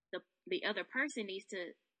the other person needs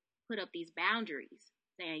to put up these boundaries,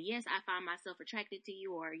 saying, yes, I find myself attracted to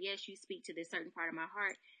you, or yes, you speak to this certain part of my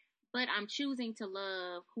heart, but I'm choosing to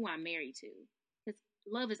love who I'm married to. Because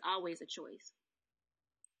love is always a choice.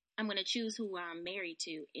 I'm going to choose who I'm married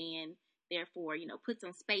to, and therefore, put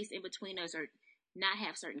some space in between us, or not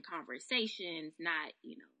have certain conversations, not,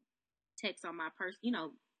 text on my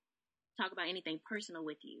talk about anything personal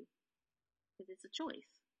with you. Because it's a choice.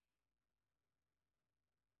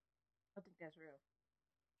 I think that's real.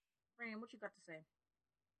 Rand, what you got to say?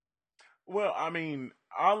 Well, I mean,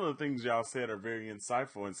 all of the things y'all said are very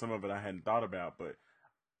insightful, and some of it I hadn't thought about, but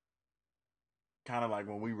kind of like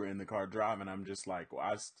when we were in the car driving, I'm just like,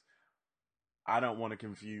 well, I don't want to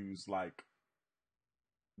confuse like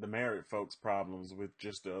the married folks' problems with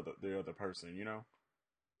just the other person, you know?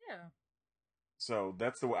 Yeah. So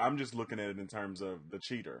that's the way I'm just looking at it in terms of the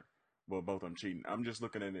cheater. Well, both of them cheating. I'm just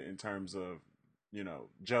looking at it in terms of,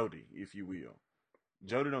 Jody, if you will.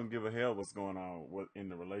 Jody don't give a hell what's going on in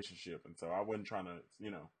the relationship, and so I wasn't trying to,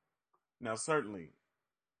 Now certainly,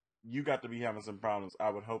 you got to be having some problems. I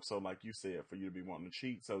would hope so, like you said, for you to be wanting to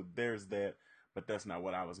cheat. So there's that, but that's not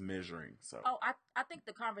what I was measuring. So. Oh, I think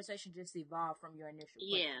the conversation just evolved from your initial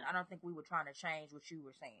question. Yeah. I don't think we were trying to change what you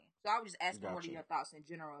were saying. So I was just asking, Gotcha. What are your thoughts in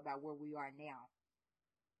general about where we are now?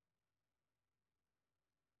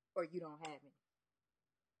 Or you don't have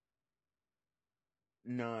any?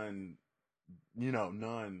 None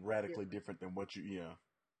radically different than what you, yeah.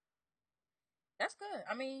 That's good.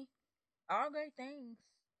 I mean, all great things.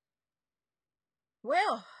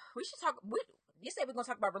 Well, we should talk. You said we're going to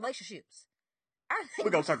talk about relationships. We're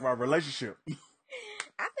going to talk about relationship.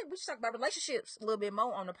 I think we should talk about relationships a little bit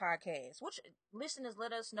more on the podcast. Which listeners,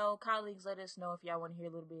 let us know. Colleagues, let us know if y'all want to hear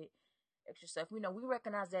a little bit extra stuff. We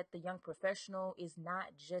recognize that the young professional is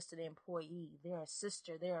not just an employee. They're a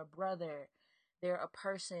sister. They're a brother. They're a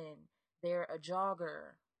person. They're a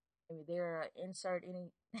jogger. I mean, they're insert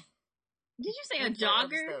any. Did you say a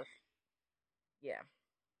jogger? Yeah.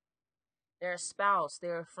 They're a spouse.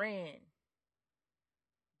 They're a friend.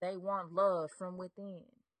 They want love from within.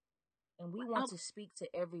 And we want to speak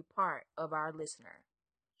to every part of our listener.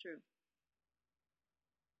 True.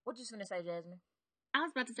 What you gonna say, Jasmine? I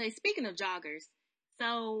was about to say, speaking of joggers,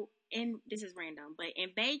 so this is random, but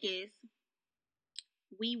in Vegas,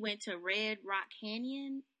 we went to Red Rock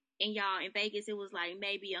Canyon, and y'all, in Vegas, it was like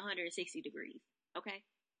maybe 160 degrees. Okay,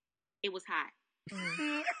 it was hot.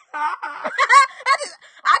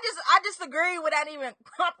 I just agree without even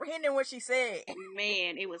comprehending what she said.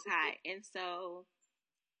 Man, it was hot, and so,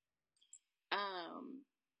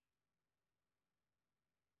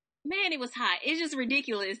 man, it was hot. It's just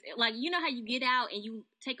ridiculous. Like, you know how you get out and you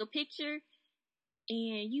take a picture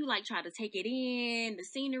and you like try to take it in, the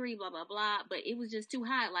scenery, blah, blah, blah. But it was just too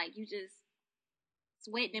hot. Like, you just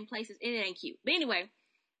sweating in places. It ain't cute. But anyway,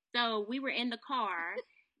 so we were in the car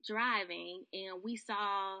driving and we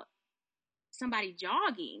saw somebody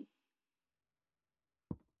jogging.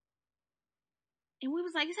 And we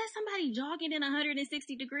was like, is that somebody jogging in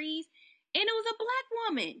 160 degrees? And it was a black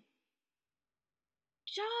woman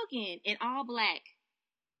jogging in all black.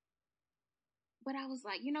 But I was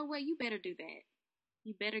like, you know what? You better do that.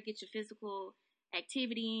 You better get your physical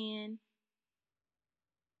activity in.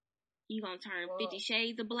 You gonna turn 50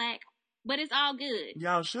 shades of black. But it's all good.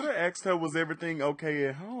 Y'all should have asked her, was everything okay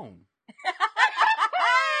at home?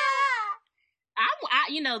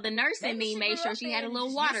 The nurse in me made sure she had a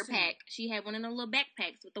little water pack. She had one of those little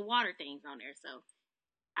backpacks with the water things on there. So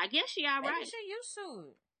I guess she all right. Maybe she used to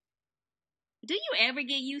it. Do you ever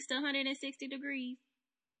get used to 160 degrees?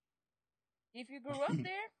 If you grew up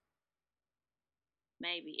there?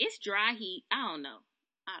 Maybe. It's dry heat. I don't know.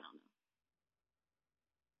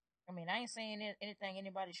 I mean, I ain't saying anything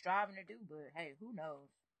anybody's striving to do, but hey, who knows?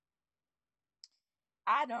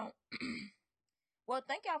 I don't. Well,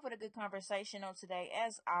 thank y'all for the good conversation on today,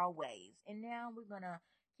 as always. And now we're going to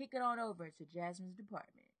kick it on over to Jasmine's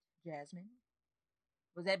department. Jasmine?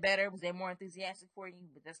 Was that better? Was that more enthusiastic for you?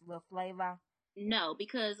 With this little flavor? No,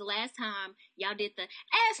 because the last time y'all did the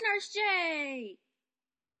Ask Nurse J.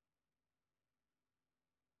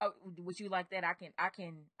 Oh, would you like that? I can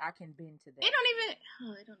bend to that. It don't even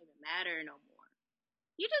matter no more.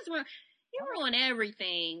 You ruin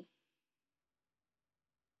everything.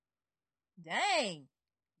 Dang.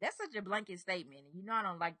 That's such a blanket statement. I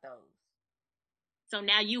don't like those. So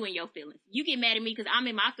now you and your feelings. You get mad at me because I'm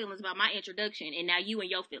in my feelings about my introduction, and now you and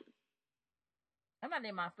your feelings. I'm not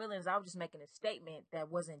in my feelings. I was just making a statement that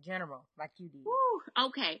wasn't general, like you did. Woo.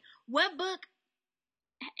 Okay. What book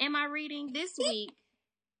am I reading this week?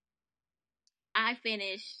 I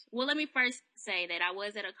finished. Well, let me first say that I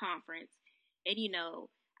was at a conference, and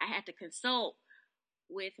I had to consult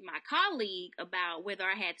with my colleague about whether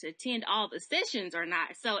I had to attend all the sessions or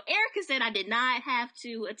not. So Erica said I did not have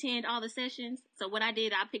to attend all the sessions. So what I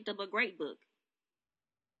did, I picked up a great book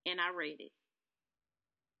and I read it.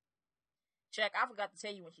 Check, I forgot to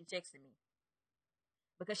tell you when she texted me.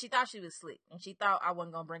 because she thought she was slick, and she thought I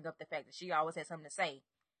wasn't gonna bring up the fact that she always had something to say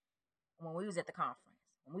when we was at the conference,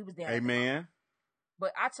 when we was there. Amen.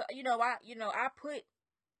 But I put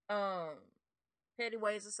petty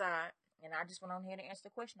ways aside, and I just went on here to answer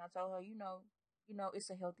the question. I told her, it's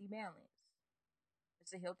a healthy balance.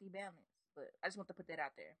 It's a healthy balance. But I just want to put that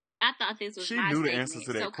out there. I thought this was she my knew statement. the answer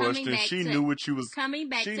to that question. She knew what you was coming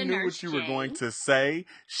back. She to knew Nurse what you were going to say.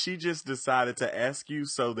 She just decided to ask you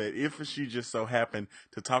so that if she just so happened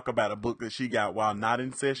to talk about a book that she got while not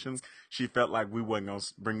in sessions, she felt like we wasn't going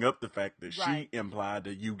to bring up the fact that she implied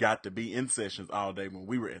that you got to be in sessions all day when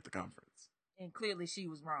we were at the conference. And clearly she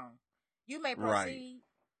was wrong. You may proceed.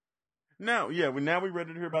 Now we're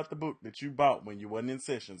ready to hear about the book that you bought when you wasn't in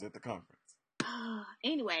sessions at the conference.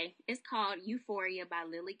 Anyway, it's called Euphoria by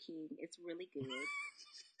Lily King. It's really good.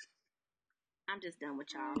 I'm just done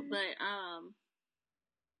with y'all. But I'm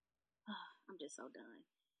just so done.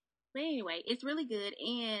 But anyway, it's really good.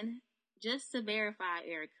 And just to verify,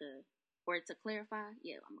 Erica, or to clarify,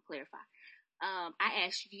 I'm gonna clarify. I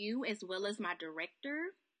asked you as well as my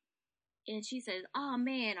director, and she says, "Oh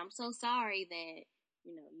man, I'm so sorry that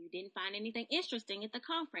you didn't find anything interesting at the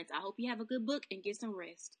conference. I hope you have a good book and get some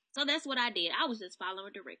rest." So that's what I did. I was just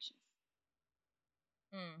following directions.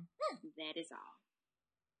 That is all.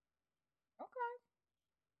 Okay.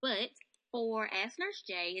 But for Ask Nurse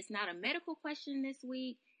J, it's not a medical question this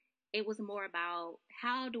week. It was more about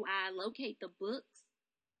how do I locate the books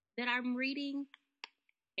that I'm reading.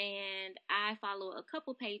 And I follow a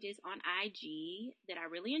couple pages on IG that I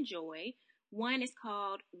really enjoy. One is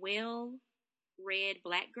called Well Read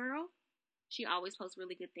Black Girl. She always posts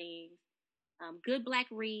really good things. Good Black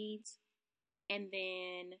Reads. And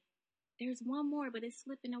then there's one more, but it's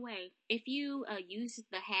slipping away. If you use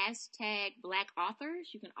the hashtag Black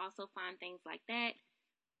Authors, you can also find things like that.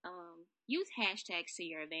 Use hashtags to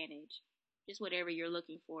your advantage. Just whatever you're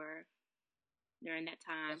looking for during that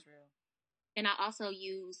time. That's real. And I also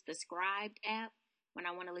use the Scribd app when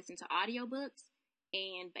I want to listen to audiobooks.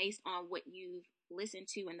 And based on what you've listened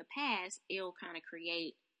to in the past, it'll kind of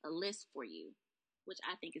create a list for you, which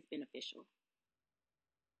I think is beneficial.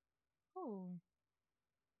 Oh,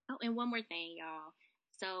 and one more thing, y'all.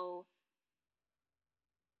 So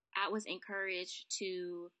I was encouraged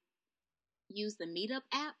to use the Meetup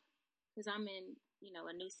app because I'm in,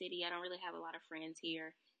 a new city. I don't really have a lot of friends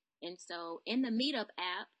here. And so in the Meetup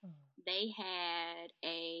app, they had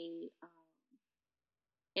a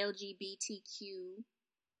LGBTQ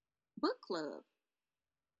book club.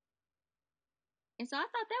 And so I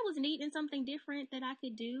thought that was neat and something different that I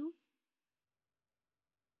could do.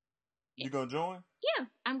 You gonna join? Yeah,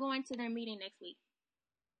 I'm going to their meeting next week.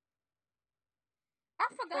 I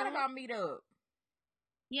forgot about Meetup.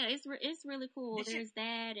 Yeah, it's really cool. There's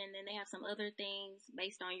that, and then they have some other things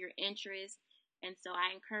based on your interests. And so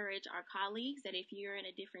I encourage our colleagues that if you're in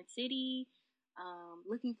a different city,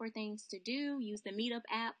 looking for things to do, use the Meetup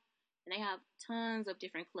app. And they have tons of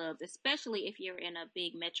different clubs, especially if you're in a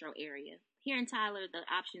big metro area. Here in Tyler, the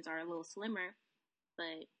options are a little slimmer,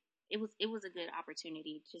 but it was a good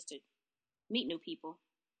opportunity just to meet new people.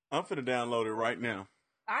 I'm finna download it right now.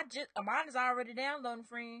 Mine is already downloading,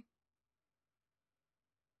 friend.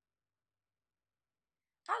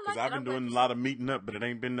 Because I've been doing a lot of meeting up, but it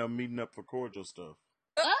ain't been no meeting up for cordial stuff.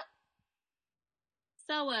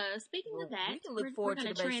 So, speaking of that, we're going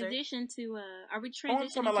to transition to, are we transitioning I'm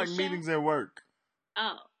talking about like meetings at work.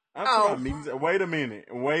 Oh. I'm talking about meetings.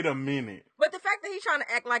 Wait a minute. But the fact that he's trying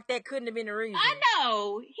to act like that couldn't have been the reason. I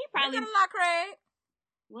know. He probably. Look at a lot, Craig.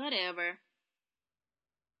 Whatever.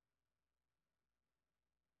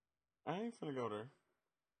 I ain't finna go there.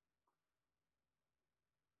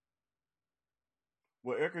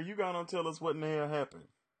 Well, Erica, you gotta tell us what in the hell happened.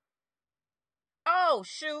 Oh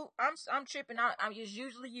shoot, I'm tripping out. It's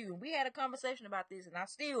usually you. We had a conversation about this, and I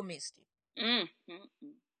still missed it.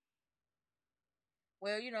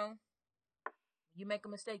 Well, you make a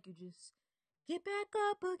mistake, you just get back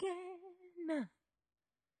up again.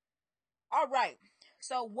 All right.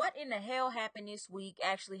 So, what in the hell happened this week?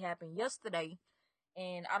 Actually, happened yesterday,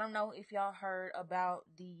 and I don't know if y'all heard about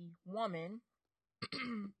the woman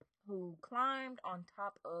who climbed on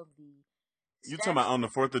top of the. You talking about on the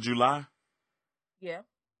 4th of July? Yeah.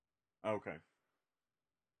 Okay.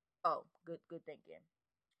 Oh, good thinking.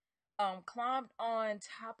 Climbed on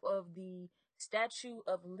top of the Statue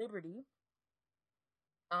of Liberty,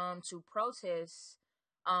 to protest,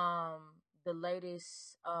 the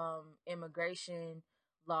latest, immigration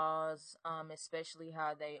laws, especially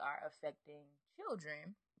how they are affecting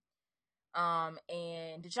children.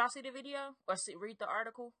 And did y'all see the video or read the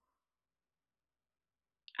article?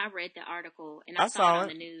 I read the article and I saw it on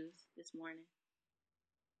the news this morning.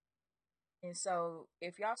 And so,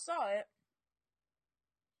 if y'all saw it,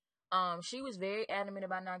 she was very adamant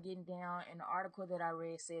about not getting down. And the article that I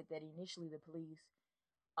read said that initially the police,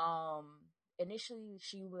 initially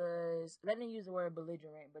she was, they didn't use the word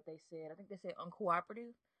belligerent, but they said, I think they said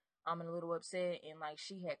uncooperative. And a little upset, and like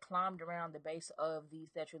she had climbed around the base of the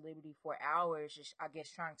Statue of Liberty for hours, just I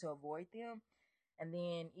guess trying to avoid them. And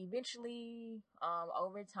then eventually,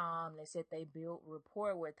 over time, they said they built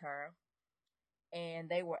rapport with her, and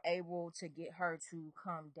they were able to get her to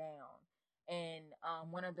come down. And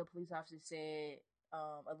one of the police officers said,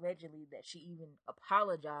 allegedly, that she even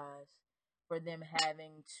apologized for them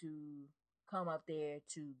having to come up there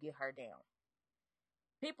to get her down.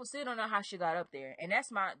 People still don't know how she got up there, and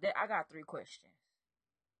I got 3 questions.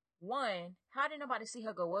 One, how did nobody see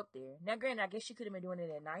her go up there? Now, granted, I guess she could have been doing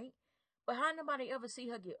it at night, but how did nobody ever see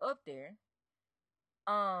her get up there?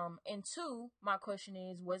 And 2, my question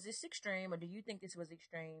is, was this extreme, or do you think this was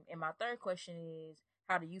extreme? And my 3rd question is,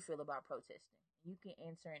 how do you feel about protesting? You can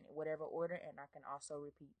answer in whatever order, and I can also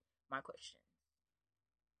repeat my question.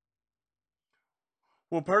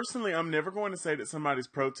 Well, personally, I'm never going to say that somebody's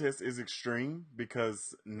protest is extreme,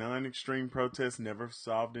 because non-extreme protests never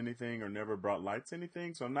solved anything or never brought light to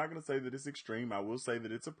anything. So I'm not going to say that it's extreme. I will say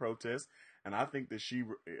that it's a protest, and I think that she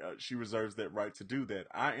reserves that right to do that.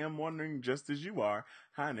 I am wondering, just as you are,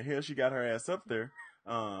 how in the hell she got her ass up there.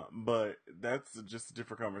 But that's just a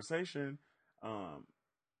different conversation.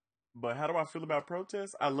 But how do I feel about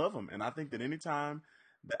protests? I love them, and I think that anytime,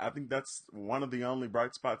 I think that's one of the only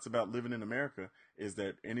bright spots about living in America, is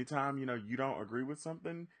that anytime you don't agree with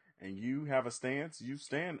something and you have a stance, you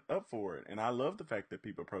stand up for it. And I love the fact that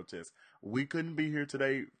people protest. We couldn't be here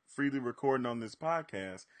today freely recording on this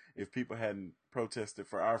podcast if people hadn't protested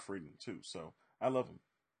for our freedom too. So I love them.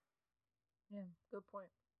 Yeah, good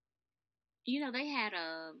point. They had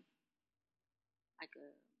a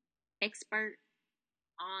expert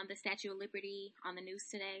on the Statue of Liberty on the news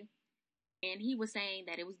today, and he was saying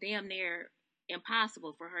that it was damn near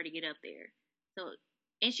impossible for her to get up there. So,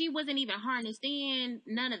 and she wasn't even harnessed in,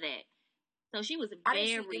 none of that. So she was I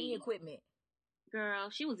didn't see any equipment. Girl,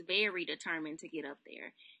 she was very determined to get up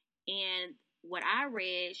there. And what I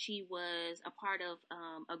read, she was a part of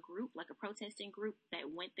a group, like a protesting group that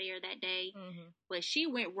went there that day. Mm-hmm. But she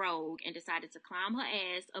went rogue and decided to climb her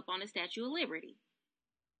ass up on the Statue of Liberty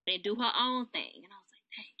and do her own thing. And I was like,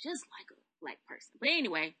 dang, just like a black person. But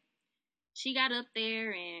anyway, she got up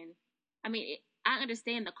there, and I mean, I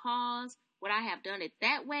understand the cause. Would I have done it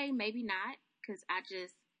that way? Maybe not, because I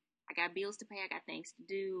got bills to pay. I got things to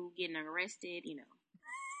do. Getting arrested,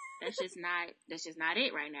 that's just not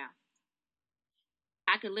it right now.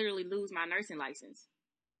 I could literally lose my nursing license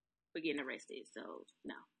for getting arrested. So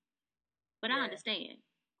no, but yeah. I understand,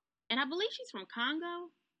 and I believe she's from Congo.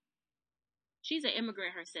 She's an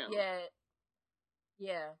immigrant herself.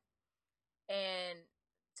 Yeah, and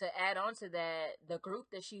to add on to that, the group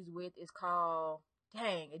that she's with is called,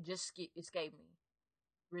 dang, it just escaped me.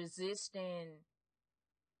 Resisting.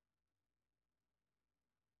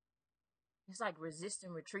 It's like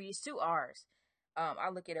Resisting Retreat. It's 2 R's.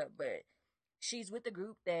 I'll look it up, but she's with the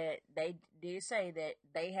group that they did say that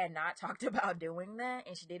they had not talked about doing that,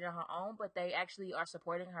 and she did it on her own, but they actually are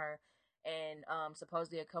supporting her, and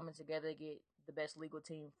supposedly are coming together to get the best legal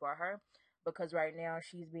team for her, because right now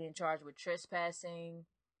she's being charged with trespassing,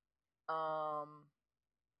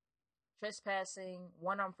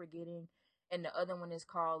 one I'm forgetting, and the other one is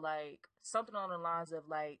called like something on the lines of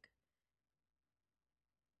like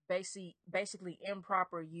basically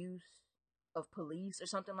improper use of police or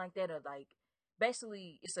something like that, or like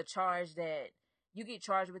basically it's a charge that you get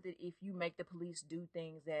charged with it if you make the police do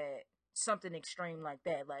things that something extreme like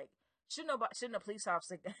that. Like shouldn't a police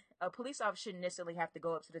officer shouldn't necessarily have to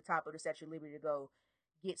go up to the top of the Statue of Liberty to go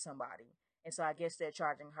get somebody. And so I guess they're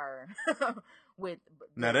charging her with.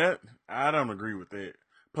 Now that I don't agree with that.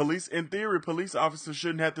 In theory, police officers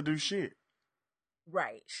shouldn't have to do shit.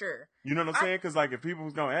 Right, sure. You know what I'm saying? Because like if people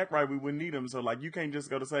was gonna act right, we wouldn't need them. So like you can't just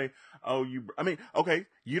go to say, oh, okay,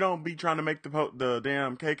 you don't be trying to make the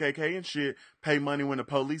damn KKK and shit pay money when the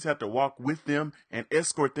police have to walk with them and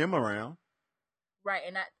escort them around. Right,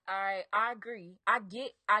 and I agree. I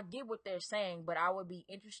get what they're saying, but I would be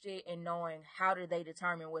interested in knowing, how do they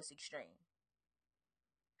determine what's extreme?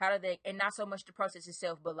 How do they, and not so much the process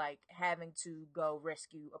itself, but like having to go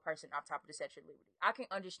rescue a person off top of the Statue of Liberty. I can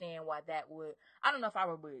understand why that would, I don't know if I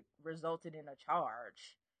would result in a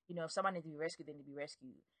charge. If somebody needs to be rescued, then to be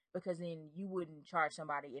rescued. Because then you wouldn't charge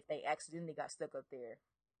somebody if they accidentally got stuck up there.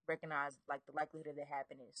 Recognize like the likelihood of that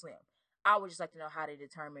happening is slim. I would just like to know how they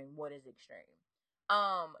determine what is extreme.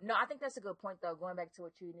 No, I think that's a good point though. Going back to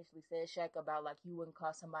what you initially said, Shaq, about like you wouldn't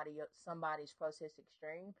call somebody's process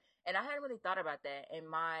extreme, and I hadn't really thought about that. And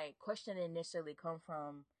my question didn't necessarily come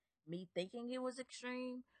from me thinking it was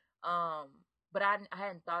extreme, but I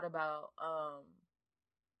hadn't thought about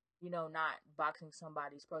not boxing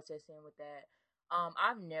somebody's process in with that.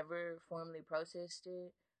 I've never formally processed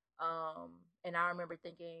it. And I remember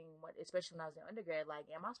thinking, especially when I was in undergrad, like,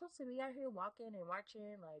 am I supposed to be out here walking and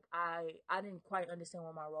marching? Like, I didn't quite understand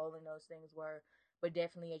what my role in those things were. But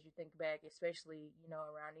definitely, as you think back, especially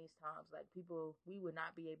around these times, like we would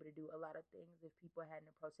not be able to do a lot of things if people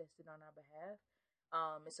hadn't processed it on our behalf.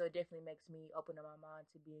 And so it definitely makes me open up my mind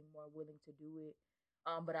to being more willing to do it.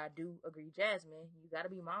 But I do agree, Jasmine, you got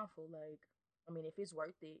to be mindful. Like, I mean, if it's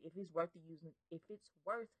worth it, if it's worth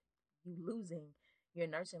you losing your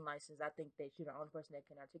nursing license, I think that you're the only person that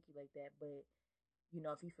can articulate that. But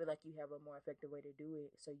if you feel like you have a more effective way to do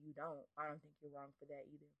it, so you don't, I don't think you're wrong for that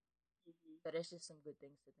either. Mm-hmm. So that's just some good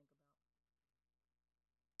things to think about.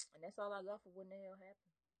 And that's all I got for when the hell happened.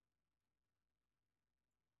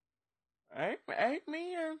 Hey,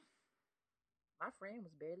 man. My friend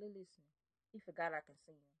was barely listening. He forgot I can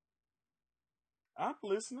see him. I'm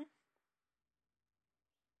listening.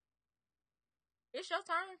 It's your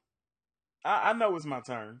turn. I know it's my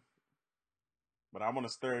turn. But I want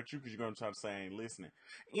to stare at you because you're going to try to say I ain't listening.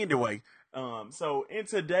 Anyway, so in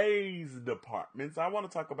today's departments, I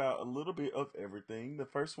want to talk about a little bit of everything. The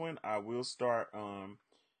first one, I will start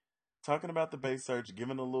talking about the base search,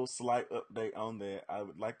 giving a little slight update on that. I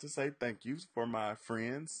would like to say thank you for my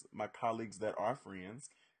friends, my colleagues that are friends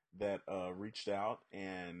that reached out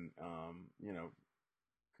and,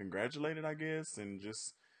 congratulated, I guess, and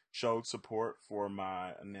just showed support for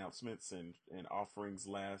my announcements and offerings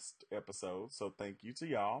last episode. So thank you to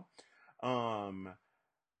y'all.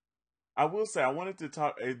 I will say I wanted to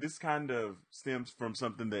talk. This kind of stems from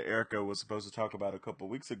something that Erica was supposed to talk about a couple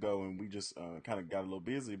of weeks ago, and we just kind of got a little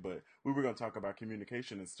busy. But we were going to talk about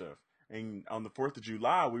communication and stuff. And on the 4th of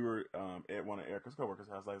July, we were at one of Erica's coworkers'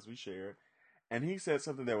 house, as we shared. And he said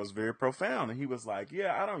something that was very profound. And he was like,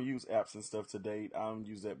 yeah, I don't use apps and stuff to date. I don't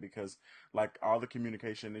use that because, like, all the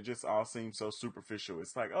communication, it just all seems so superficial.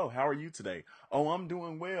 It's like, oh, how are you today? Oh, I'm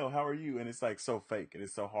doing well. How are you? And it's like so fake and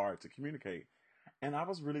it's so hard to communicate. And I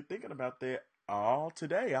was really thinking about that all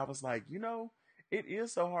today. I was like, it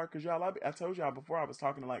is so hard because y'all, I told y'all before I was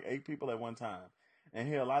talking to like 8 people at one time. And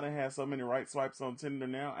hell, I done had so many right swipes on Tinder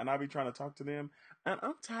now, and I be trying to talk to them. And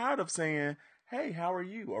I'm tired of saying, hey, how are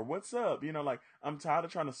you? Or what's up? Like I'm tired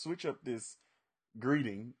of trying to switch up this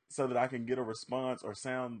greeting so that I can get a response or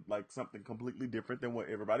sound like something completely different than what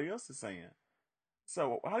everybody else is saying.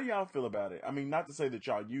 So how do y'all feel about it? I mean, not to say that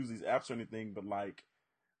y'all use these apps or anything, but like,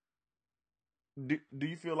 do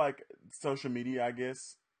you feel like social media, I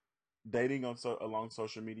guess, dating along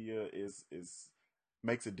social media is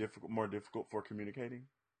makes it more difficult for communicating?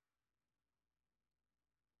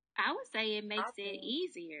 I would say it makes it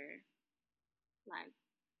easier. Like,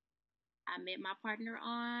 I met my partner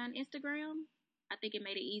on Instagram. I think it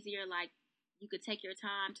made it easier. Like, you could take your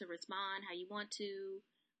time to respond how you want to.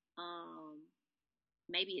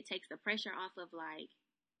 Maybe it takes the pressure off of like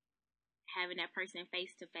having that person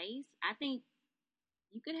face to face. I think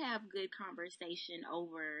you could have good conversation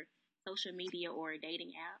over social media or a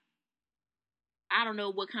dating app. I don't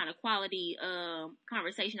know what kind of quality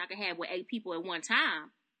conversation I could have with 8 people at one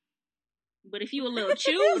time. But if you a little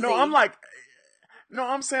choosy. No,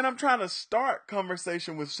 I'm saying I'm trying to start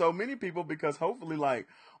conversation with so many people because hopefully like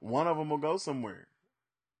one of them will go somewhere.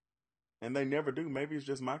 And they never do. Maybe it's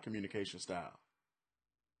just my communication style.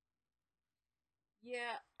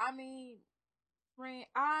 Yeah, I mean, friend,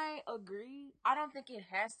 I agree. I don't think it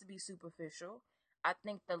has to be superficial. I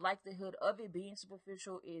think the likelihood of it being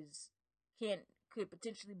superficial could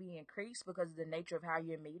potentially be increased because of the nature of how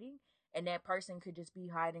you're meeting, and that person could just be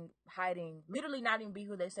hiding, literally not even be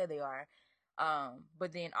who they say they are.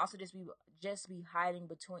 But then also just be hiding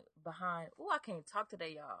behind. Oh, I can't talk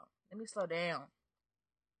today, y'all. Let me slow down.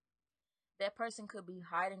 That person could be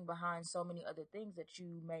hiding behind so many other things that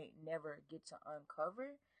you may never get to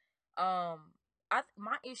uncover.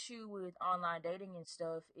 My issue with online dating and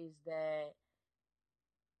stuff is that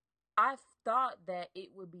I thought that it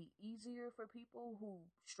would be easier for people who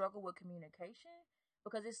struggle with communication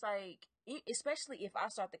because it's like, especially if I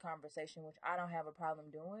start the conversation, which I don't have a problem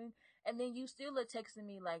doing, and then you still are texting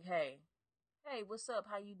me like, hey, what's up?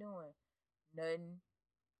 How you doing? Nothing.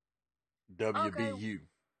 WBU. Okay.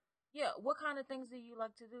 Yeah, what kind of things do you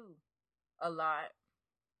like to do? A lot.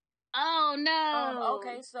 Oh no.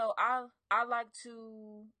 Okay, so I like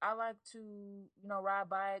to ride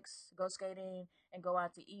bikes, go skating, and go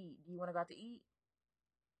out to eat. Do you want to go out to eat?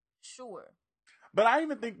 Sure. But I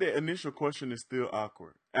even think the initial question is still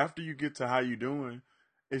awkward. After you get to how you doing,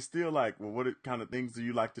 it's still like, well, what kind of things do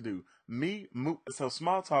you like to do? So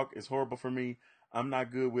small talk is horrible for me. I'm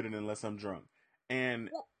not good with it unless I'm drunk. And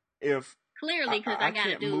Well, if clearly, because I got a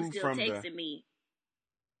can't dude move still from texting me.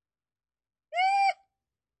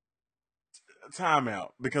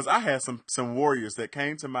 timeout, because I had some warriors that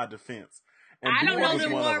came to my defense, and I don't BB know was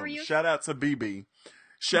them one of them. warriors. Shout out to BB.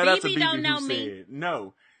 Shout out to BB don't BB know who me. said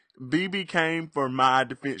no. BB came for my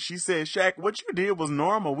defense. She said, Shaq, what you did was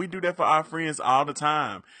normal. We do that for our friends all the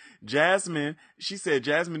time. Jasmine, she said,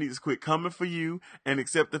 Jasmine needs to quit coming for you and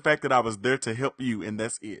accept the fact that I was there to help you, and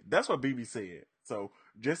that's it. That's what BB said. So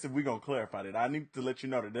just if we're going to clarify that, I need to let you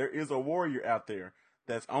know that there is a warrior out there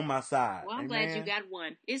that's on my side. Well, I'm glad you got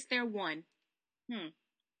one. Is there one?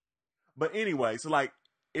 But anyway, so like,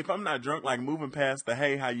 if I'm not drunk, like moving past the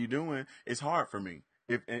hey, how you doing, it's hard for me.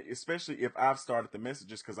 Especially if I've started the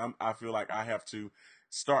messages, because I feel like I have to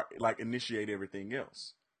initiate everything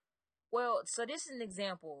else. Well, so this is an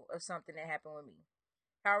example of something that happened with me.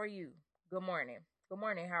 How are you? Good morning. Good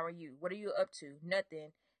morning. How are you? What are you up to?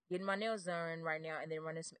 Nothing. Getting my nails done right now and then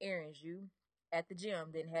running some errands. You at the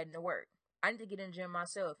gym, then heading to work. I need to get in the gym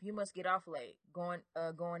myself. You must get off late.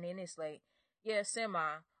 Going in this late. Yeah,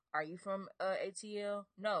 semi. Are you from ATL?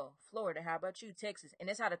 No, Florida. How about you? Texas. And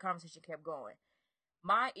that's how the conversation kept going.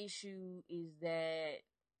 My issue is that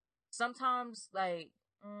sometimes,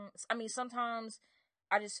 sometimes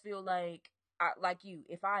I just feel like, like you,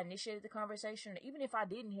 if I initiated the conversation, even if I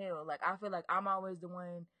didn't, hell, like, I feel like I'm always the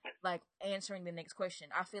one, like, answering the next question.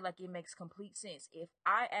 I feel like it makes complete sense. If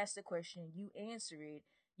I ask the question, you answer it,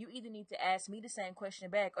 you either need to ask me the same question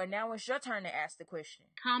back, or now it's your turn to ask the question.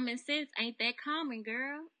 Common sense ain't that common,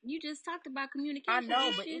 girl. You just talked about communication. I know,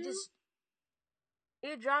 issues. but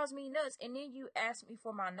it drives me nuts. And then you ask me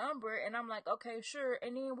for my number, and I'm like, okay, sure.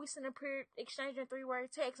 And then we send a pair exchanging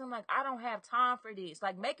 3-word text. I'm like, I don't have time for this.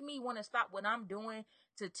 Like, make me want to stop what I'm doing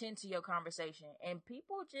to tend to your conversation. And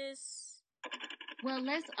people just. Well,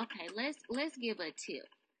 let's give a tip.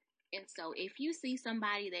 And so, if you see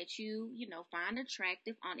somebody that you find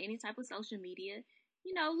attractive on any type of social media,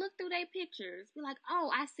 look through their pictures. Be like, oh,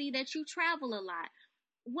 I see that you travel a lot.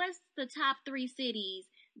 What's the top 3 cities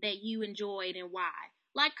that you enjoyed and why?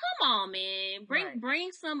 Like, come on, man.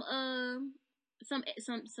 Bring some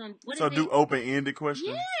what so is do it? open-ended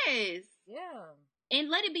questions. Yes. Yeah. And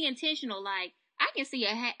let it be intentional. Like, I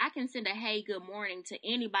can send a hey, good morning to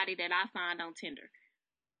anybody that I find on Tinder.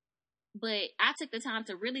 But I took the time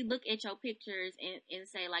to really look at your pictures and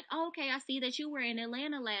say, like, oh, okay, I see that you were in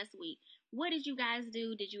Atlanta last week. What did you guys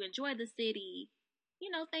do? Did you enjoy the city?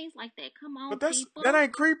 Things like that. Come on, but people. That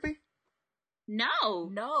ain't creepy.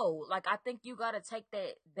 No. Like, I think you gotta take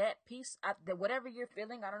that piece, that whatever you're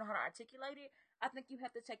feeling, I don't know how to articulate it. I think you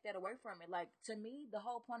have to take that away from it. Like, to me, the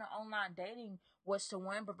whole point of online dating was to,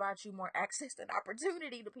 one, provide you more access and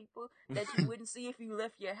opportunity to people that you wouldn't see if you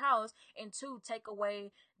left your house, and 2, take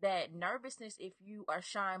away that nervousness if you are a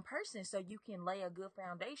shy in person, so you can lay a good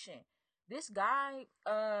foundation. This guy,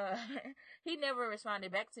 he never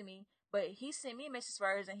responded back to me, but he sent me a message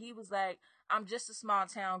first, and he was like, I'm just a small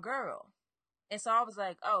town girl. And so I was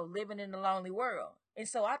like, oh, living in a lonely world. And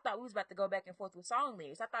so I thought we was about to go back and forth with song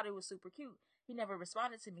lyrics. I thought it was super cute. He never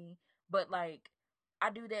responded to me, but like,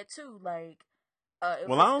 I do that too. Like,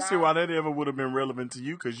 well, I don't see why that ever would have been relevant to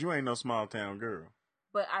you, because you ain't no small town girl.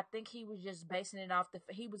 But I think he was just basing it off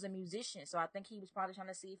he was a musician, so I think he was probably trying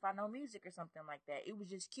to see if I know music or something like that. It was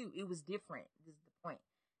just cute. It was different. This is the point.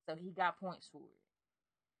 So he got points for it.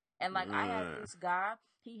 And like, I had this guy,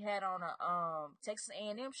 he had on a Texas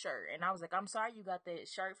A&M shirt, and I was like, I'm sorry you got that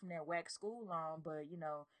shirt from that whack school on, but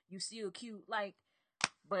you still cute. Like,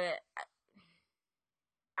 but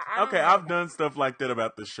I okay, I've done stuff like that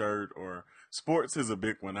about the shirt, or sports is a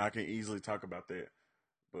big one. I can easily talk about that,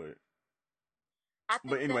 but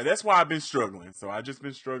anyway, that's why I've been struggling. So I just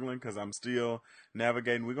been struggling because I'm still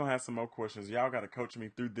navigating. We're gonna have some more questions. Y'all got to coach me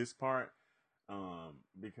through this part.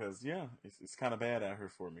 Because it's kind of bad out here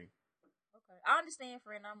for me. Okay, I understand,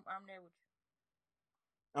 friend. I'm there with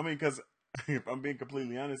you. I mean, because if I'm being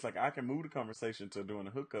completely honest, like, I can move the conversation to doing a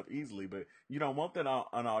hookup easily, but you don't want that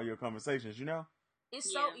on all your conversations,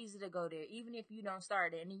 It's so easy to go there, even if you don't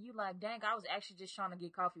start it, and then you like, dang, I was actually just trying to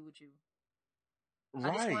get coffee with you.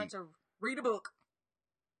 Right. I just wanted to read a book.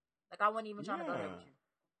 Like, I wasn't even trying to go there with you.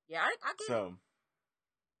 Yeah, I get it.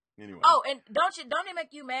 Anyway. Oh, and don't it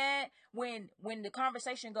make you mad when the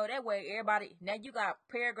conversation go that way? Everybody, now you got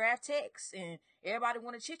paragraph text and everybody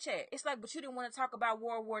want to chit chat. It's like, but you didn't want to talk about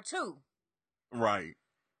World War II. Right.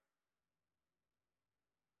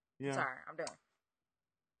 Yeah. Sorry, I'm done.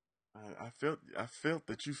 I felt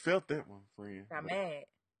that you felt that one, friend. I'm mad.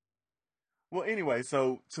 Well, anyway,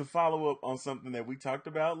 so to follow up on something that we talked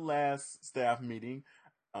about last staff meeting,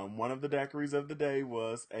 one of the daiquiris of the day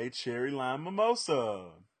was a cherry lime mimosa.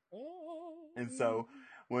 And so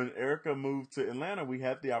when Erica moved to Atlanta, we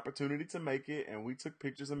had the opportunity to make it, and we took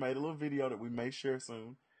pictures and made a little video that we may share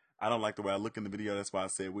soon. I don't like the way I look in the video, that's why I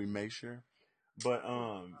said we may share. But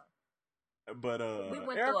we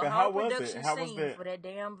went Erica, through a how whole was production it? How was scene that? for that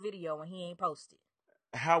damn video when he ain't posted.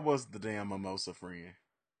 How was the damn mimosa, friend?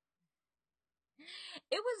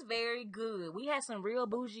 It was very good. We had some real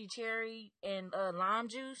bougie cherry and lime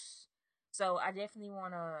juice. So I definitely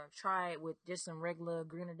want to try it with just some regular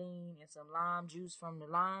grenadine and some lime juice from the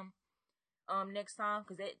lime next time.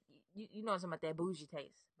 Because that you know something about that bougie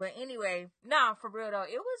taste. But anyway, nah, for real though,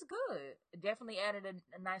 it was good. It definitely added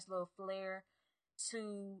a nice little flair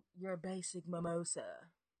to your basic mimosa.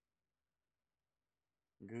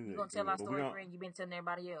 Good. You gonna tell our story, friend? You been telling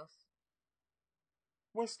everybody else.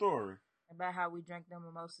 What story? About how we drank them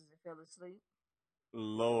mimosas and fell asleep.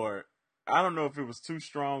 Lord, I don't know if it was too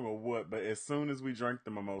strong or what, but as soon as we drank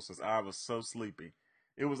the mimosas, I was so sleepy.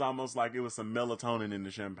 It was almost like it was some melatonin in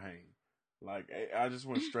the champagne. Like, I just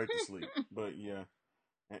went straight to sleep. But yeah,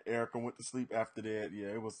 and Erica went to sleep after that. Yeah,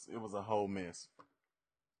 it was a whole mess.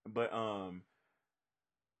 But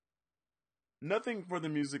nothing for the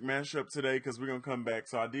music mashup today because we're going to come back.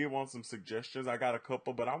 So I did want some suggestions. I got a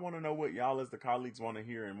couple, but I want to know what y'all as the colleagues want to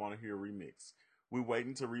hear and want to hear a remix. We're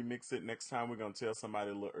waiting to remix it. Next time we're going to tell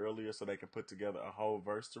somebody a little earlier so they can put together a whole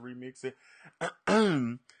verse to remix it.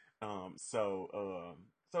 So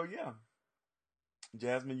yeah.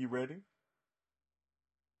 Jasmine, you ready?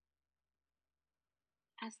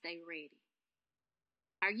 I stay ready.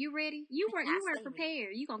 Are you ready? You weren't prepared.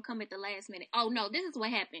 You gonna come at the last minute. Oh no, this is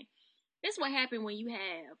what happened. This is what happened when you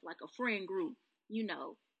have like a friend group,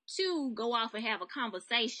 to go off and have a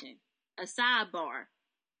conversation, a sidebar,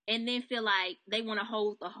 and then feel like they want to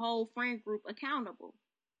hold the whole friend group accountable.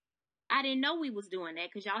 I didn't know we was doing that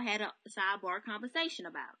because y'all had a sidebar conversation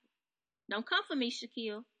about it. Don't come for me,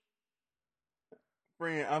 Shaquille.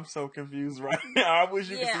 Friend, I'm so confused right now. I wish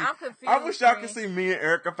you could see. I'm confused. I wish y'all could see me and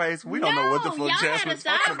Erica face. We don't know what the fuck Jasmine's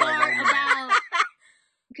talking about.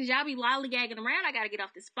 Because y'all be lollygagging around. I got to get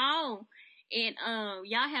off this phone. And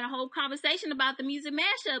y'all had a whole conversation about the music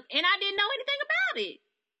mashup, and I didn't know anything about it.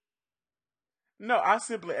 No, I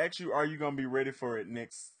simply asked you, are you going to be ready for it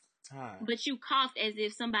next time? But you coughed as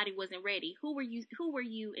if somebody wasn't ready. Who were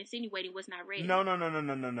you insinuating was not ready?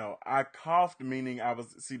 No. I coughed, meaning I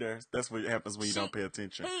was, that's what happens when you don't pay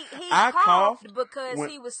attention. He coughed because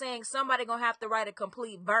he was saying somebody going to have to write a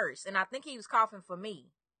complete verse, and I think he was coughing for me.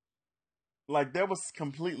 Like, that was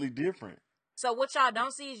completely different. So what y'all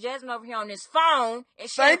don't see is Jasmine over here on this phone. And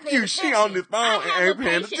she she on this phone and ain't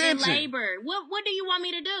paying attention. In labor. What do you want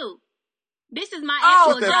me to do? This is my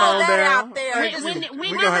actual job. Phone down. Out there. When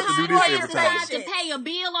we're gonna have to do this every time. To pay a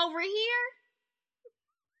bill over here,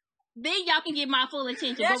 then y'all can get my full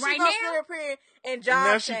attention. Now but right now, and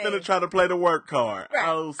now she's gonna try to play the work card. Right.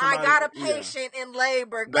 Oh, I got a patient in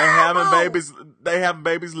labor. They having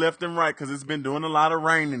babies left and right because it's been doing a lot of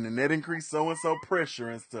raining and that increased so and so pressure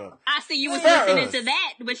and stuff. I see you was listening to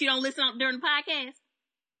that, but you don't listen during the podcast.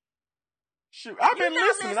 Shoot, I've been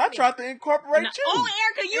listening. I tried to incorporate you. Oh,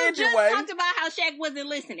 Erica, you just talked about how Shaq wasn't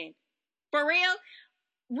listening. For real?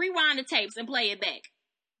 Rewind the tapes and play it back.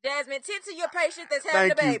 Jasmine, tend to your patient that's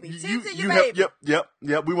having a baby. Tend to your baby. Yep.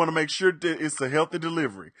 We want to make sure that it's a healthy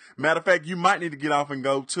delivery. Matter of fact, you might need to get off and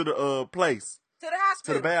go to the place. To the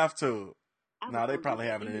hospital. To the bathtub. No, they probably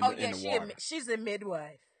having it in the water. She's a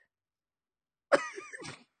midwife.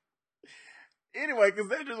 Anyway, because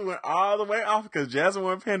they just went all the way off because Jasmine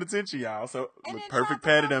wasn't paying attention, y'all. So, Perfect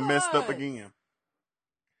Patty done messed up again.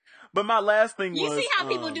 But my last thing was... You see how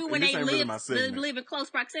people do when they live in close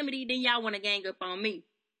proximity, then y'all want to gang up on me.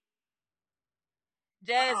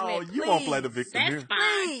 Jasmine, you won't play the victim here. That's fine.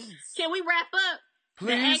 Please. Can we wrap up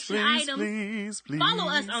the action items? Please. Follow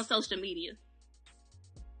us on social media.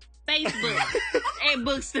 Facebook at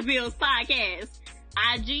Books to Bills Podcast.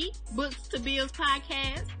 IG, Books to Bills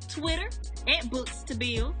Podcast. Twitter at Books to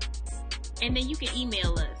Bills. And then you can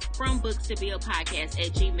email us from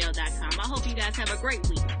bookstobillpodcast@gmail.com. I hope you guys have a great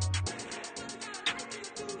week.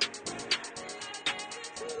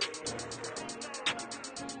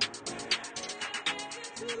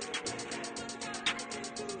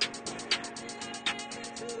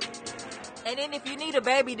 And then if you need a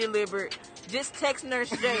baby delivered, just text Nurse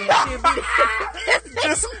J and she'll be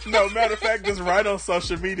there. Matter of fact, just write on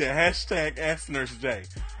social media, #Ask Nurse J.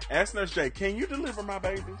 Ask Nurse J, can you deliver my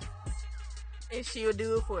baby? And she'll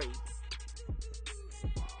do it for you.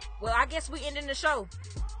 Well, I guess we ending the show.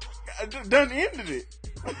 I done ended it.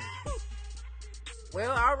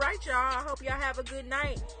 Well, all right, y'all. I hope y'all have a good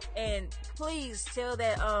night. And please tell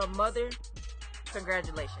that mother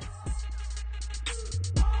congratulations.